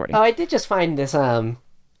stop recording. Oh, I did just find this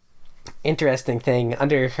interesting thing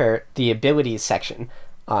under the abilities section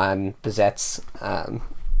on Bazette's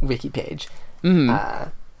wiki page. Mm-hmm.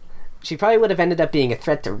 She probably would have ended up being a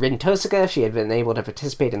threat to Rin Tosaka if she had been able to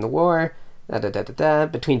participate in the war.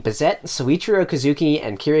 Between Bazette, Soichiro Kazuki,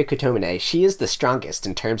 and Kira Kotomine, she is the strongest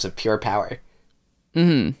in terms of pure power.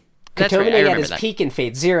 Mm-hmm. Kotomine right. at his peak in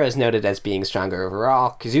Fate Zero is noted as being stronger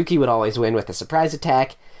overall. Kazuki would always win with a surprise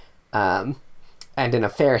attack. And in a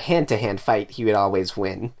fair hand-to-hand fight, he would always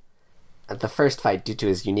win the first fight due to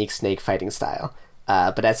his unique snake fighting style.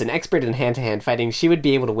 But as an expert in hand-to-hand fighting, she would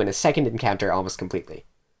be able to win a second encounter almost completely.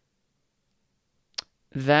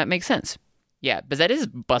 That makes sense. Yeah, Bazette is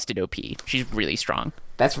busted OP. She's really strong.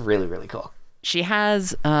 That's really, really cool. She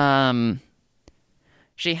has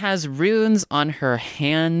runes on her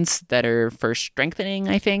hands that are for strengthening,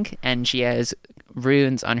 I think, and she has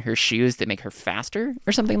runes on her shoes that make her faster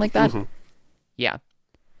or something like that. Mm-hmm. Yeah.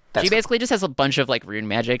 She basically just has a bunch of like rune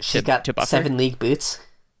magic to buff 7 her. league boots.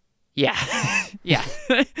 Yeah. Yeah.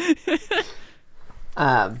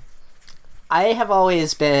 I have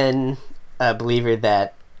always been a believer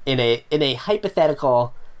that in a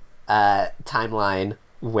hypothetical timeline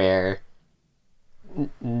where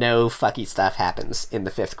no fucky stuff happens in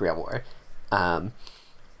the Fifth Grail War,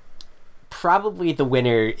 probably the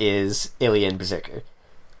winner is Ilya and Berserker.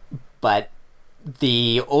 But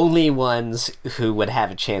the only ones who would have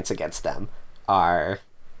a chance against them are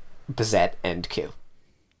Bazette and Ku.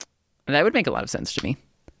 That would make a lot of sense to me.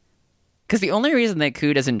 Because the only reason that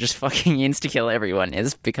Ku doesn't just fucking insta-kill everyone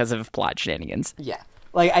is because of plot shenanigans. Yeah.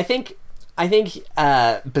 Like, I think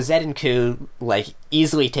Bazette and Ku, like,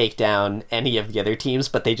 easily take down any of the other teams,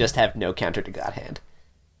 but they just have no counter to God Hand.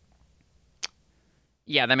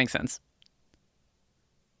 Yeah, that makes sense.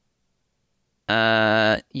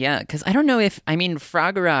 Yeah, because I don't know if... I mean,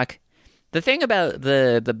 Froggerok... The thing about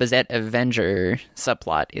the Bazette Avenger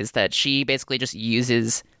subplot is that she basically just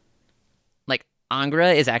uses... Like,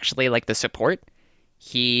 Angra is actually, like, the support.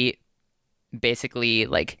 He basically,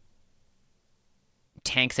 like,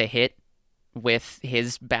 tanks a hit with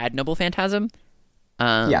his bad Noble Phantasm.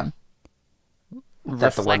 Yeah.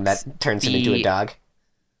 That's the one that turns him into a dog.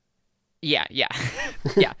 Yeah. Yeah.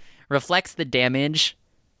 Reflects the damage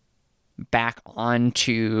back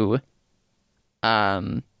onto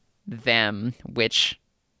them, which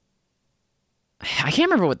I can't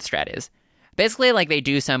remember what the strat is. Basically, like, they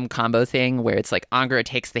do some combo thing where it's like Angra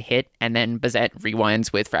takes the hit and then Bazette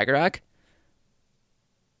rewinds with Fraggerok.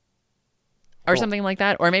 Or something like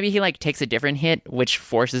that. Or maybe he, like, takes a different hit, which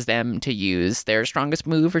forces them to use their strongest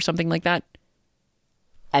move or something like that.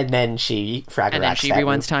 And then she Fraggerocks and then she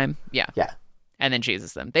rewinds move. Time. Yeah. Yeah. And then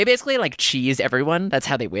cheeses them. They basically, like, cheese everyone. That's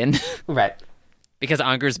how they win. Right. Because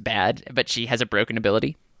Angra's bad, but she has a broken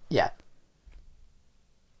ability. Yeah.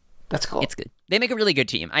 That's cool. It's good. They make a really good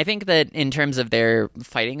team. I think that in terms of their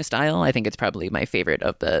fighting style, I think it's probably my favorite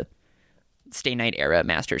of the Stay Night era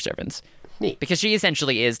Master Servants. Neat. Because she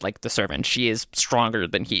essentially is like the servant. She is stronger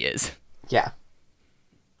than he is. Yeah.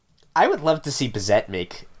 I would love to see Bazette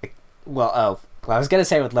make... I was going to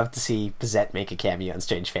say I would love to see Bazette make a cameo in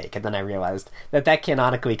Strange Fake, and then I realized that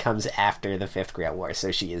canonically comes after the Fifth Grail War,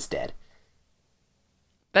 so she is dead.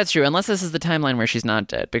 That's true, unless this is the timeline where she's not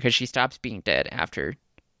dead, because she stops being dead after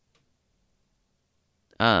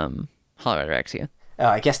Hollow Ataraxia. Oh,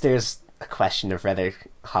 I guess there's a question of whether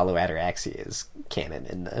Hollow Ataraxia is canon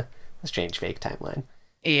in the Strange Fake timeline.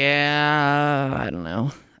 Yeah, I don't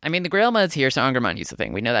know. I mean, the Grail mod's here, so Angermon used the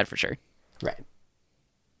thing. We know that for sure. Right.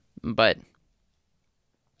 But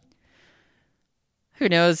who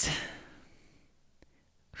knows?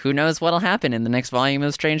 Who knows what'll happen in the next volume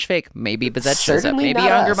of Strange Fake? Maybe Bazette shows up. Maybe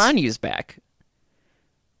Angermanu's back.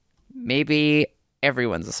 Maybe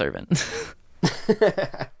everyone's a servant.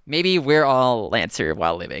 Maybe we're all Lancer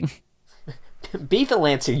while living. Be the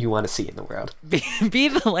Lancer you want to see in the world. Be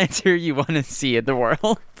the Lancer you want to see in the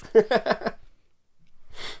world.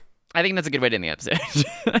 I think that's a good way to end the episode.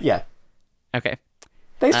 Yeah. Okay.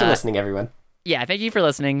 Thanks for listening, everyone. Yeah, thank you for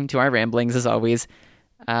listening to our ramblings, as always.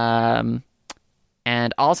 And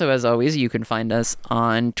also, as always, you can find us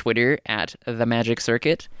on Twitter at The Magic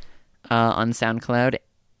Circuit, on SoundCloud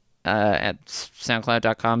at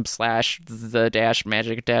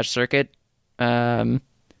soundcloud.com/the-magic-circuit.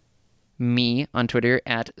 Me on Twitter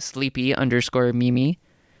at sleepy_mimi.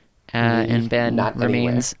 And Ben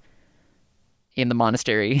remains in the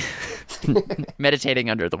monastery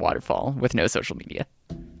meditating under the waterfall with no social media.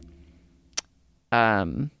 I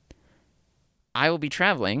will be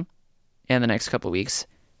traveling in the next couple of weeks,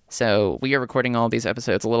 so we are recording all these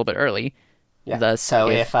episodes a little bit early. Yeah.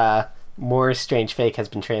 If more Strange Fake has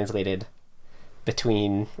been translated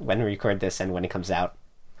between when we record this and when it comes out,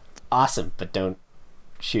 awesome, but don't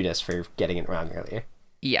shoot us for getting it wrong earlier.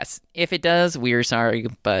 Yes, if it does, we're sorry,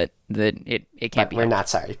 but it can't be. We're not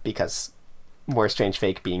sorry, because more Strange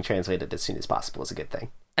Fake being translated as soon as possible is a good thing.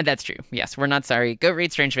 And that's true. Yes, we're not sorry. Go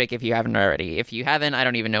read Strange Fake if you haven't already. If you haven't, I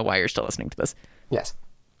don't even know why you're still listening to this. Yes.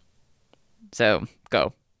 So,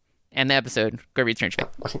 go. End the episode. Go read Strange Fake.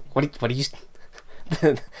 What do you...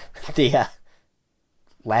 the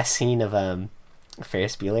last scene of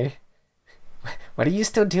Ferris Bueller? What are you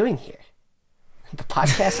still doing here? The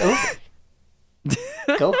podcast's over.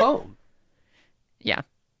 Go home. Yeah.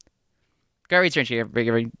 Go read Strange Fake.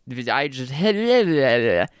 I just...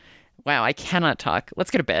 Wow, I cannot talk. Let's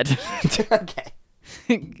go to bed. Okay.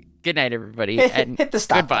 Good night, everybody. Hit the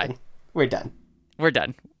stop goodbye. button. We're done. We're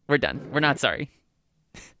done. We're not sorry.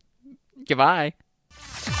 Goodbye.